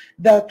is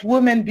that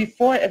women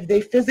before, if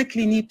they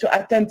physically need to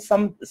attend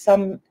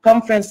some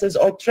conferences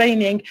or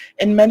training,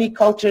 in many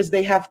cultures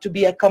they have to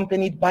be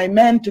accompanied by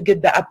men to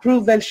get the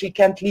approval. She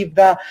can't leave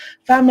the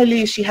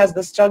family. She has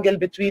the struggle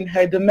between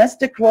her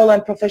domestic role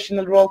and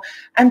professional role.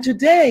 And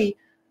today,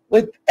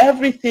 with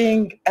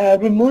everything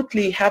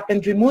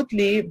happened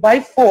remotely by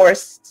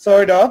force,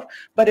 sort of,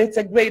 but it's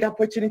a great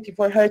opportunity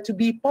for her to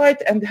be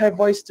part and her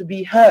voice to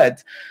be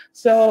heard.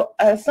 So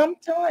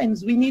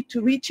sometimes we need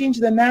to rechange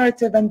the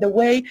narrative and the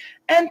way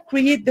and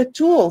create the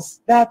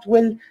tools that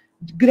will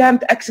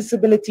grant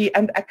accessibility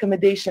and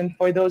accommodation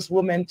for those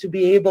women to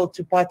be able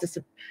to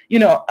participate,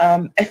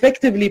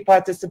 effectively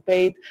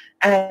participate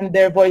and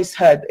their voice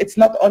heard. It's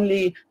not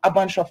only a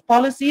bunch of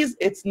policies,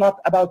 it's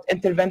not about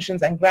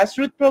interventions and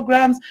grassroots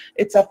programs,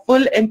 it's a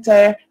full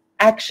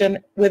interaction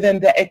within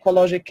the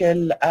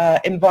ecological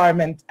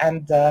environment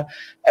and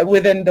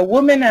within the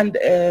women and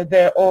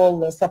their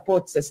all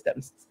support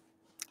systems.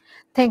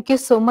 Thank you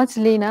so much,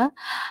 Lina.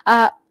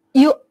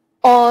 You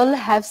all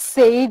have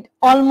said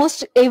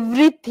almost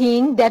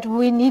everything that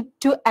we need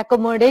to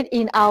accommodate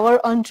in our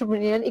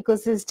entrepreneurial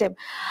ecosystem.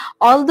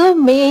 Although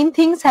main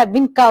things have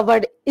been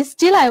covered,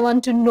 still I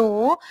want to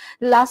know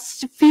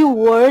last few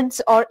words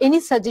or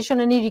any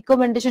suggestion, any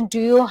recommendation. Do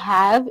you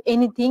have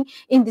anything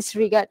in this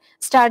regard?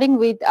 Starting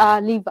with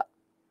Liva.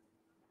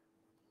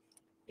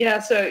 Yeah,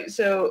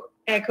 so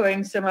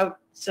echoing some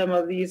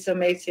of these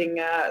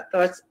amazing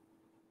thoughts,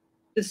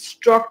 the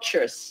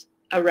structures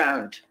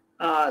around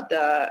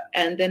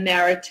the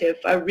narrative.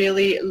 I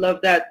really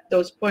love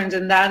those points,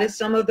 and that is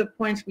some of the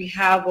points we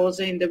have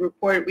also in the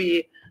report.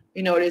 We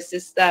noticed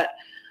is that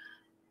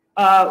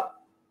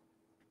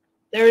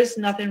there is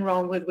nothing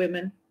wrong with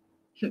women.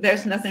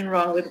 There's nothing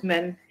wrong with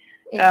men.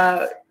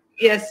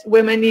 Yes,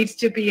 women needs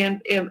to be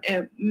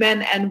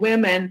men and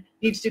women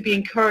needs to be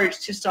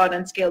encouraged to start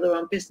and scale their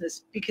own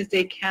business, because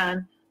they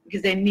can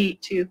because they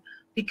need to,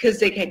 because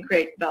they can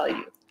create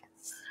value.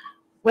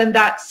 When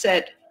that's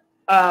said,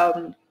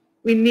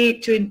 we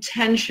need to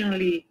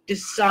intentionally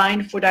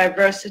design for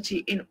diversity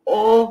in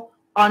all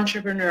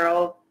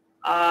entrepreneurial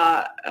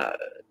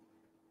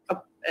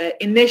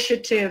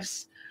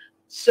initiatives,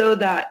 so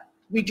that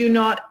we do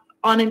not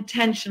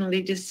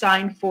unintentionally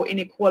design for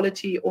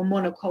inequality or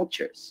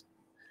monocultures.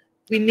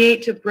 We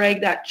need to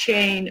break that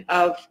chain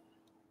of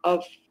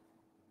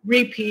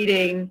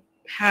repeating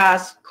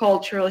past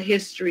cultural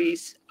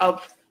histories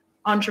of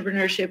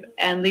entrepreneurship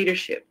and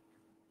leadership.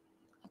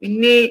 We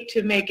need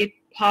to make it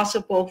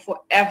possible for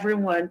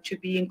everyone to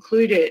be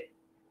included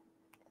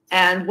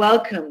and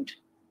welcomed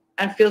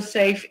and feel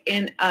safe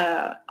in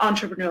an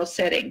entrepreneurial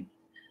setting.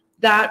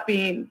 That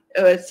being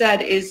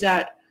said, is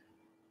that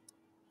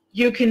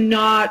you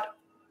cannot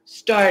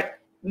start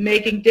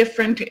making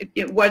different,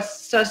 what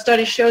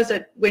study shows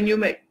that when you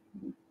make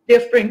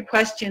different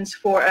questions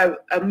for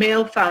a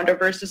male founder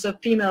versus a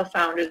female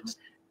founder,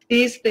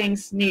 these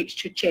things need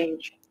to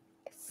change.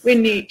 We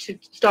need to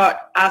start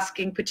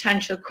asking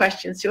potential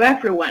questions to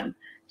everyone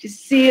to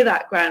see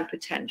that grand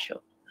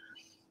potential.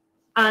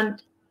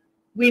 And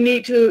we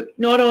need to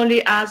not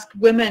only ask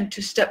women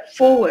to step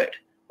forward,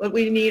 but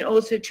we need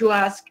also to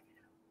ask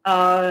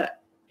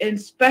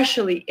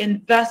especially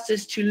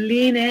investors to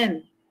lean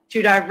in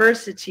to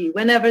diversity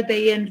whenever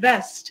they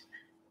invest.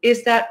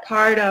 Is that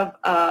part of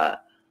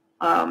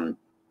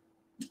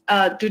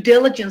due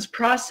diligence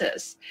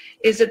process?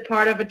 Is it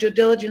part of a due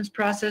diligence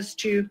process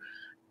to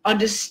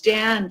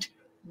understand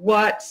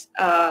what's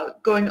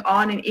going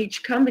on in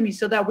each company,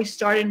 so that we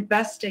start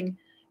investing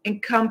in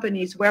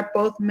companies where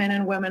both men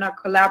and women are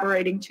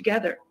collaborating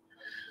together?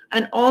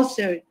 And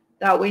also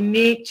that we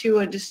need to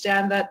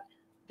understand that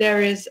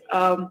there is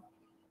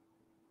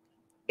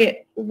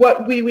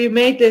we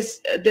made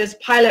this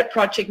pilot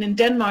project in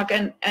Denmark,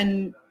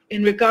 and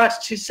in regards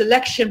to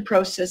selection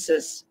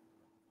processes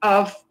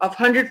of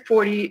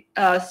 140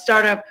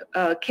 startup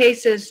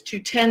cases to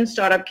 10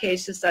 startup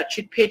cases that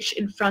should pitch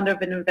in front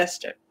of an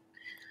investor.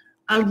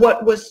 And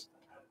what was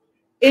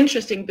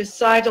interesting,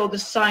 besides all the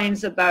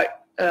science about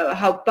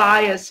how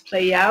bias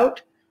play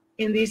out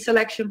in these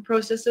selection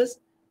processes,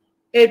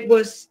 it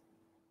was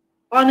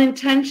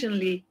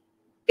unintentionally,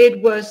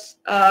 it was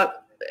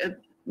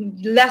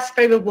less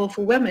favorable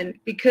for women,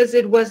 because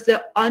it was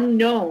the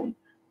unknown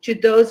to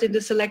those in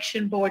the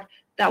selection board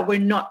that were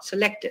not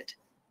selected.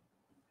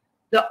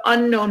 The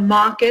unknown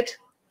market,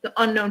 the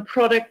unknown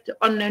product, the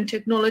unknown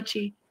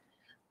technology.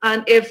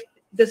 And if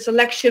the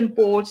selection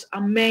boards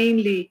are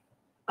mainly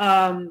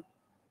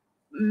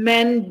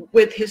men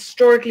with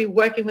historically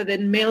working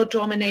within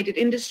male-dominated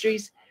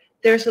industries,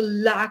 there's a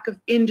lack of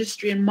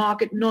industry and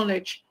market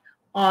knowledge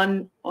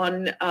on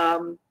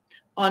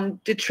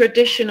the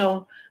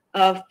traditional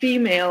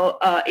female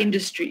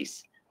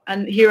industries.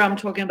 And here I'm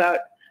talking about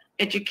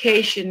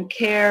education,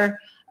 care,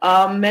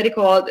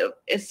 medical,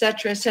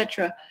 etc.,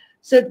 etc.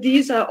 So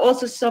these are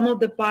also some of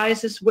the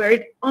biases where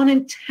it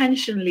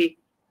unintentionally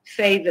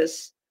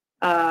favors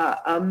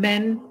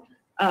men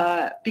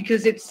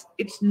because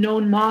it's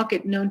known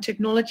market, known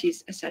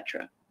technologies,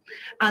 etc.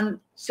 And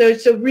so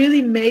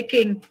really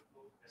making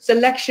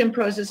selection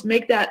process,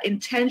 make that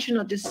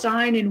intentional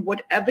design in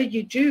whatever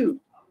you do,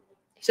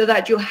 so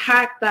that you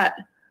hack that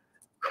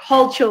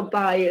cultural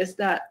bias,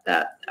 that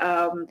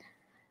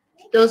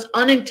those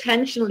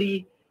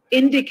unintentionally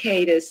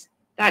indicators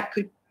that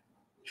could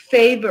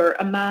favor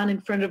a man in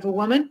front of a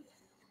woman,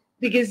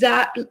 because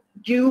that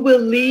you will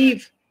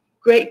leave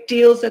great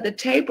deals at the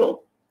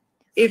table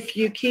if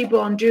you keep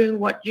on doing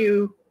what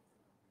you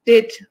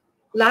did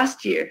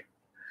last year.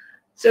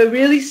 So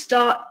really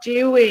start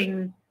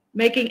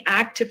making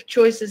active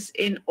choices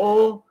in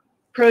all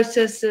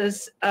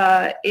processes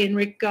in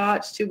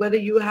regards to whether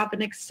you have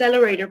an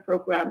accelerator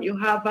program, you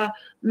have a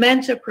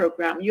mentor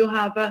program, you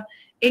have an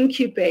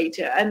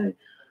incubator, and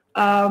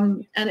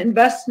an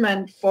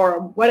investment for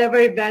whatever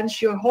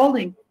events you're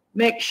holding.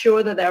 Make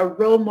sure that there are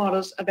role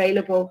models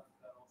available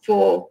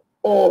for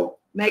all.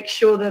 Make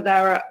sure that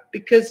there are,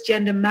 because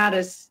gender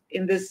matters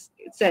in this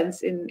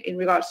sense in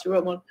regards to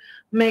role model,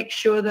 make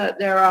sure that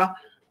there are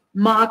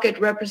market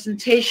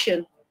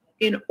representation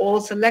in all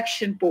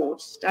selection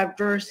boards,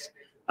 diverse.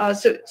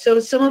 So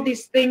some of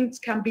these things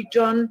can be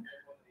done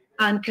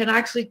and can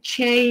actually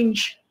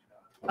change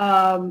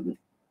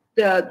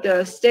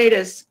the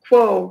status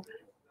quo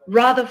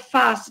rather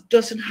fast. It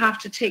doesn't have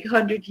to take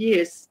 100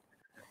 years.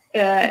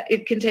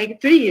 It can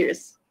take 3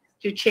 years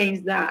to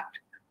change that,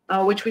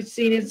 which we've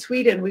seen in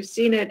Sweden. We've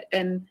seen it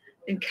in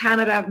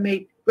Canada. Have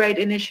made great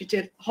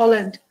initiative.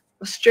 Holland,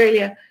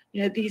 Australia.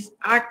 These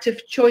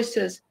active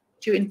choices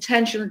to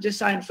intentionally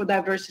design for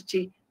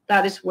diversity.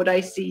 That is what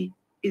I see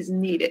is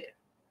needed.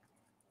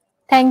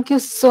 Thank you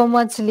so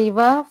much,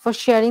 Liva, for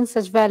sharing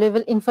such valuable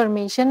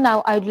information.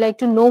 Now, I'd like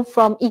to know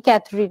from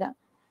Ekaterina.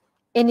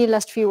 Any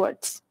last few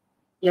words?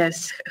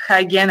 Yes. Hi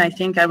again. I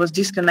think I was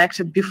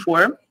disconnected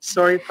before.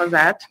 Sorry for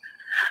that.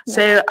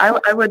 So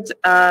I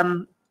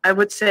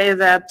would say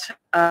that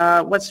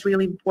what's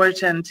really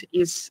important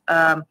is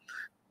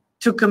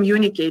to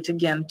communicate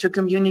again, to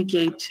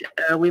communicate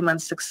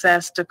women's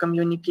success, to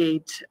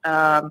communicate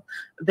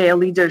their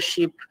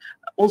leadership,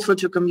 also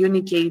to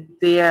communicate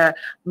their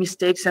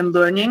mistakes and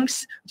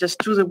learnings just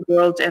to the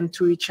world and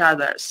to each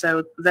other.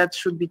 So that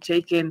should be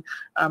taken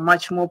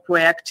much more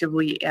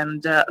proactively,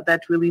 and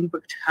that will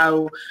impact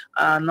how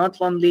not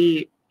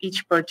only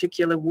each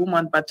particular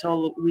woman, but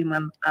all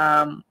women,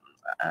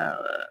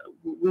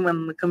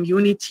 women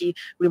community,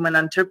 women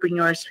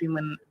entrepreneurs,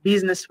 women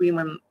business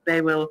women,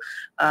 they will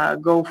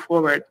go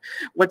forward.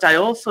 What I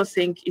also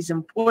think is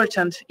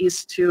important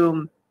is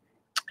to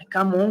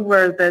come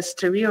over the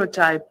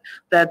stereotype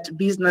that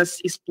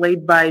business is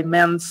played by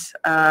men's,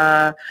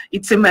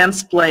 it's a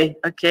men's play,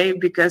 okay?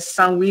 Because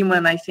some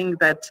women, I think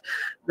that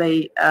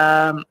they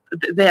are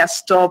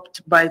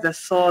stopped by the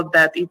thought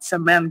that it's a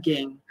man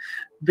game,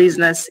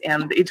 business,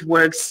 and it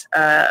works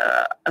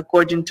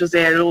according to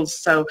their rules.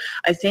 So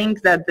I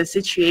think that the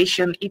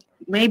situation, it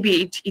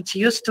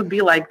used to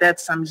be like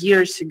that some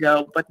years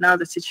ago, but now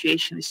the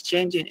situation is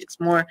changing. It's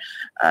more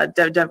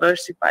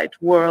diversified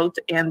world,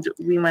 and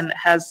women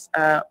has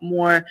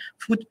more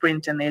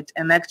footprint in it.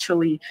 And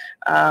actually,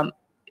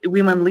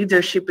 women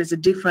leadership is a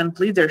different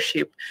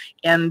leadership,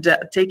 and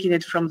taking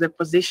it from the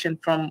position,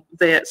 from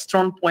the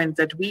strong point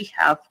that we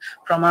have,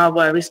 from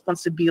our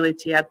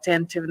responsibility,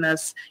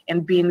 attentiveness,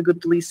 and being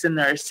good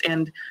listeners,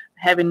 and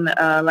having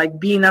like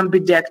being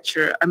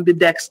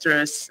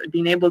ambidextrous,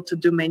 being able to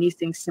do many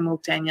things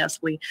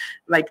simultaneously,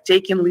 like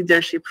taking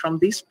leadership from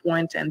this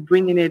point and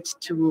bringing it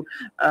to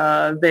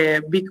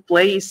the big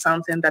play is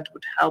something that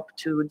would help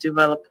to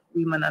develop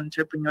women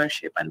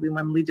entrepreneurship and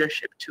women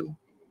leadership too.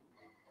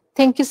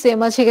 Thank you so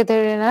much,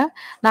 Ekaterina.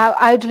 Now,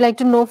 I'd like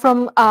to know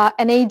from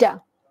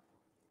Anaida.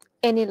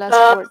 Any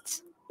last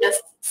words? Yes.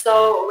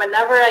 So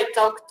whenever I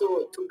talk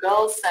to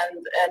girls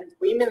and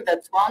women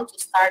that want to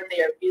start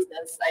their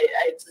business,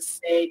 I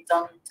just say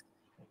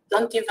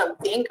don't even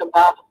think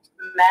about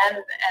men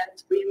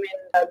and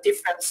women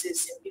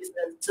differences in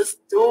business.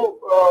 Just do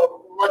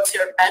what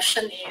your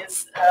passion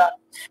is.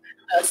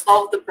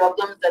 Solve the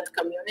problems that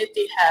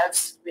community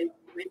has with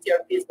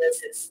your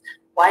businesses.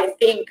 Why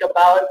think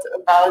about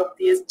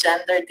these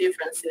gender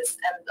differences?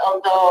 And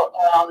although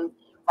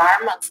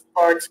environment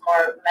supports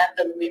more men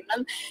than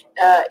women,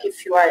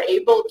 if you are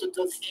able to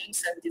do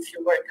things and if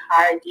you work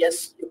hard,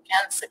 yes, you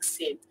can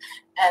succeed.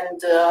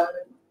 And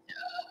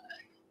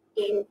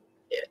in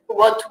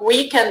what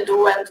we can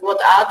do and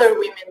what other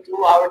women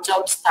do, our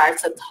job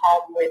starts at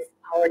home with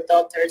our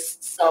daughters.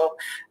 So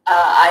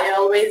I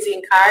always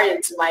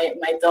encourage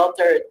my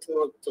daughter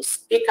to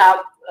speak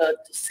up,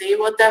 to say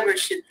whatever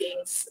she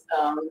thinks,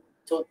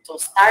 to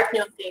start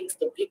new things,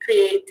 to be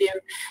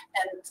creative,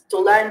 and to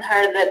learn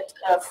her that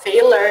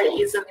failure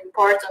is an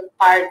important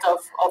part of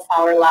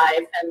our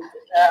life. And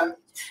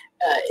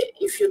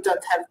if you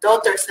don't have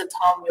daughters at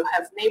home, you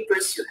have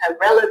neighbors, you have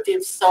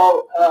relatives.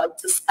 So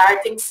just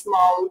starting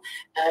small,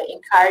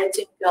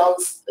 encouraging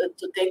girls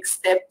to take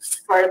steps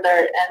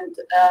further, and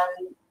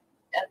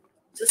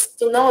just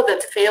to know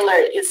that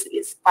failure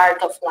is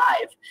part of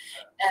life.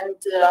 And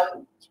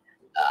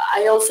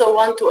I also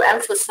want to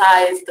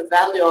emphasize the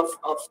value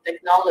of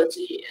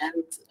technology,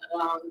 and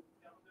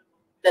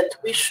that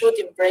we should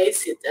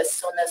embrace it as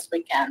soon as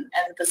we can.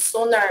 And the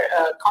sooner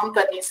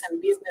companies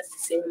and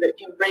businesses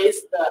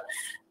embrace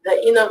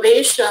the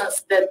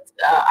innovations that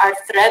are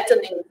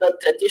threatening the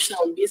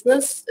traditional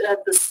business,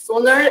 the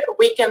sooner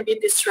we can be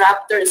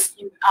disruptors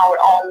in our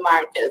own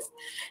markets.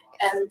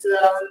 And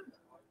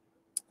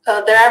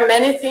there are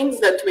many things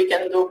that we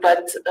can do,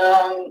 but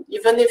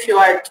even if you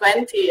are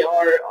 20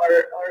 or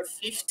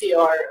 50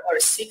 or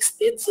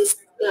 60, just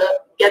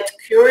get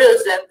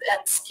curious and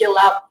skill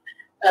up.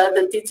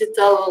 The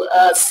digital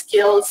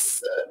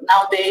skills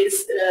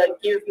nowadays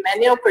give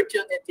many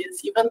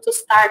opportunities, even to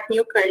start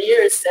new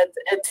careers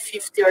at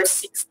 50 or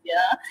 60.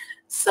 Yeah?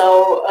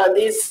 So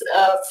this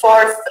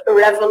fourth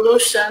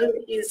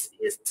revolution is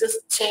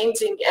just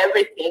changing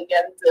everything,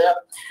 and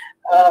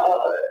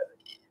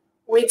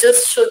we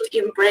just should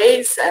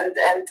embrace and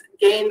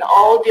gain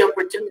all the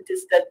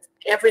opportunities that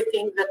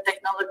everything that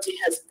technology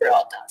has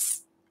brought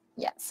us.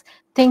 Yes.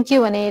 Thank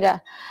you,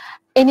 Anaida.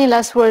 Any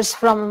last words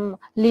from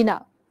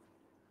Lina?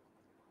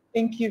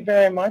 Thank you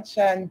very much,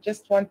 and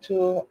just want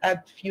to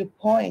add a few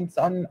points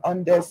on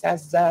this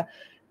as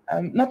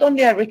not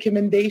only a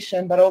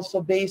recommendation, but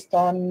also based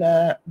on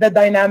the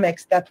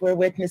dynamics that we're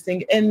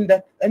witnessing in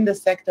the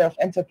sector of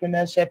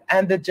entrepreneurship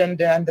and the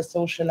gender and the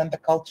social and the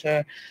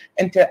culture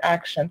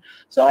interaction.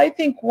 So I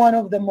think one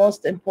of the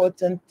most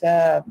important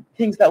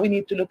things that we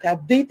need to look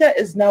at, data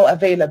is now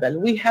available.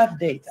 We have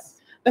data.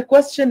 The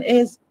question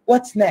is,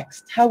 what's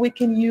next? How we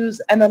can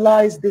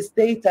analyze this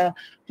data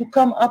to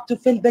come up to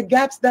fill the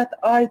gaps that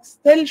are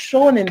still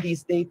shown in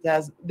these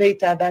data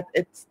that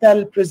it's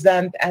still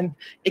present and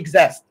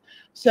exist.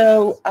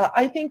 So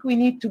I think we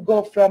need to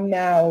go from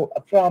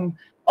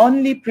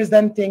only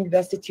presenting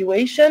the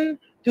situation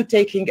to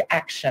taking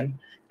action.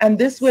 And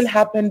this will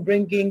happen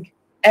bringing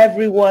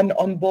everyone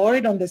on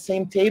board on the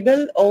same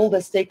table, all the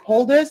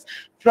stakeholders,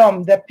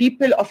 from the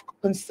people of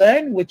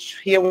concern,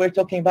 which here we're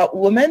talking about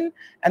women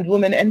and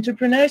women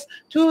entrepreneurs,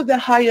 to the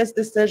highest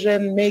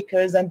decision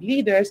makers and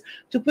leaders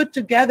to put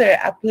together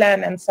a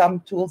plan and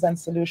some tools and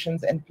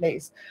solutions in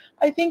place.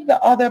 I think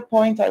the other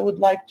point I would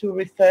like to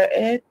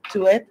refer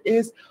to it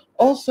is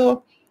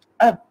also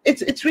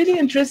it's really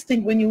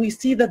interesting when we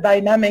see the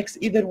dynamics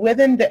either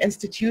within the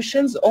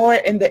institutions or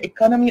in the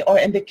economy or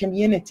in the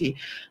community.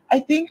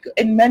 I think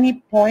in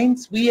many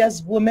points we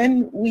as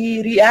women,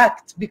 we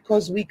react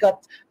because we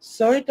got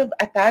sort of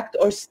attacked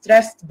or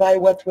stressed by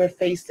what we're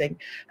facing.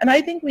 And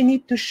I think we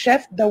need to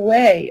shift the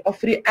way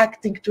of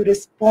reacting to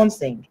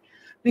responding,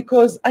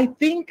 because I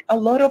think a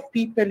lot of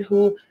people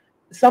who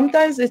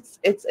sometimes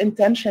it's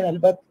intentional,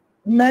 but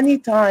many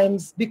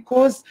times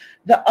because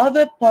the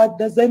other part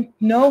doesn't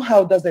know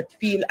how does it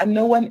feel and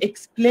no one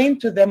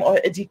explained to them or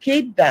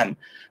educate them,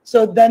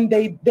 so then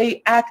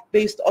they act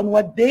based on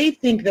what they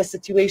think the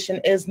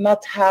situation is,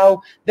 not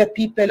how the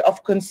people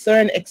of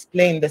concern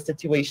explain the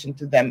situation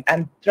to them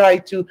and try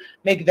to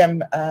make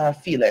them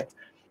feel it.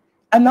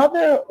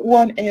 Another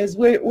one is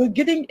we're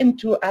getting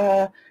into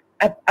a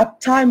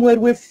time where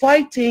we're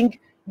fighting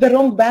the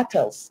wrong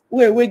battles,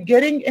 where we're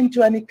getting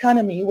into an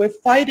economy, we're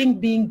fighting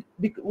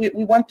we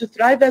want to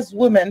thrive as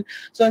women.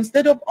 So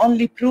instead of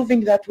only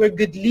proving that we're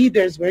good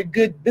leaders, we're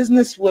good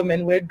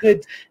businesswomen, we're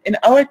good in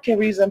our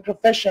careers and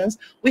professions,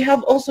 we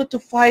have also to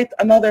fight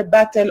another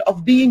battle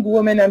of being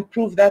women and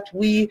prove that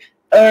we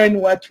earn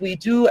what we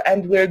do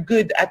and we're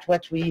good at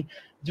what we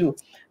do.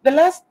 The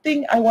last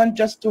thing I want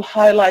just to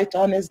highlight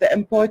on is the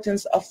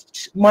importance of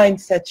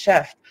mindset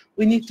shift.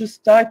 We need to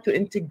start to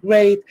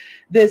integrate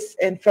this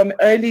from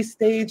early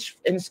stage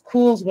in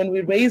schools when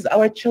we raise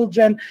our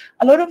children.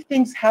 A lot of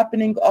things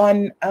happening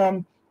on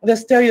the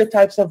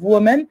stereotypes of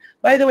women.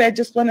 By the way, I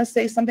just want to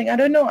say something. I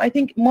don't know. I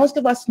think most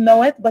of us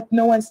know it, but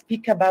no one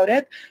speaks about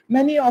it.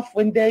 Many of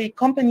when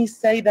companies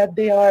say that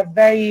they are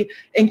very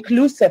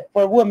inclusive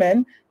for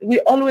women, we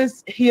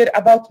always hear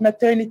about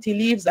maternity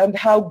leaves and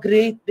how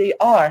great they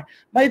are.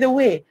 By the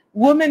way,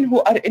 women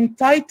who are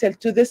entitled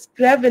to this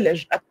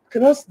privilege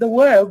across the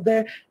world,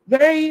 they're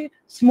very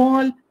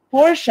small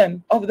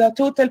portion of the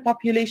total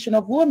population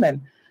of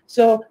women.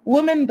 So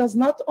women does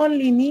not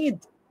only need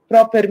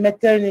proper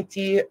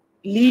maternity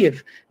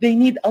leave, they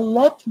need a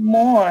lot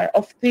more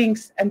of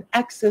things and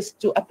access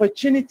to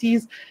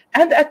opportunities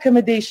and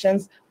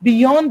accommodations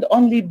beyond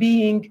only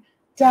being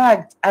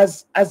tagged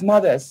as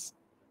mothers.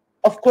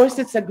 Of course,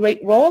 it's a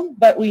great role,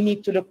 but we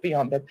need to look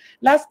beyond it.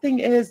 Last thing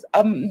is,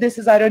 this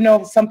is, I don't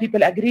know, some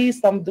people agree,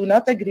 some do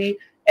not agree.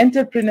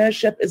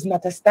 Entrepreneurship is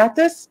not a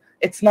status.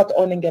 It's not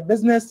owning a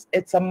business.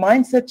 It's a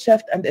mindset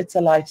shift and it's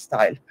a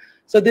lifestyle.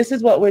 So this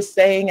is what we're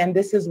saying, and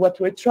this is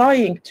what we're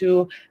trying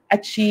to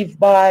achieve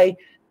by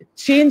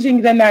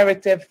changing the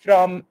narrative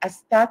from a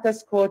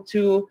status quo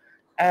to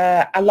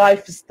a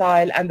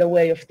lifestyle and a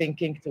way of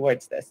thinking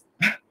towards this.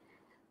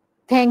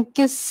 Thank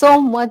you so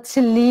much,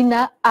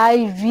 Lina.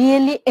 I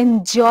really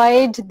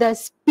enjoyed the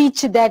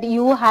speech that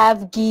you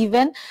have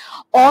given.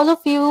 All of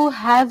you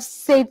have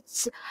said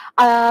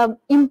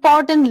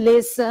important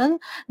lesson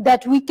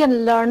that we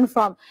can learn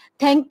from.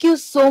 Thank you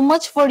so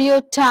much for your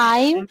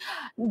time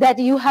that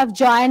you have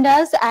joined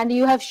us and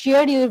you have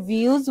shared your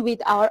views with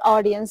our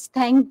audience.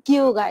 Thank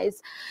you,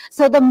 guys.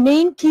 So the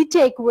main key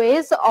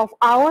takeaways of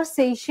our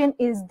session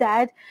is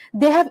that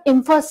they have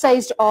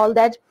emphasized all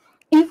that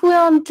if we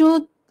want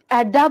to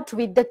adapt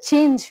with the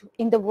change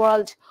in the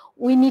world,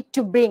 we need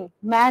to bring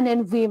men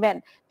and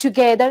women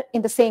together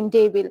in the same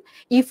table.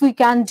 If we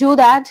can do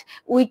that,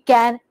 we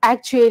can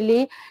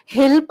actually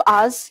help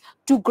us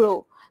to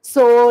grow.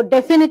 So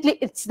definitely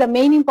it's the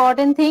main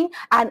important thing,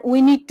 and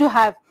we need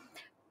to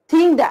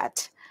think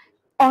that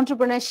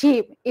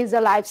entrepreneurship is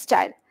a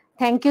lifestyle.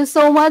 Thank you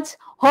so much.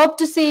 Hope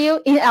to see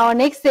you in our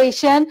next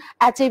session,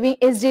 Achieving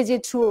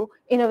SDG through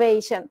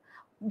Innovation.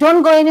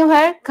 Don't go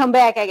anywhere. Come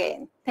back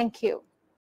again. Thank you.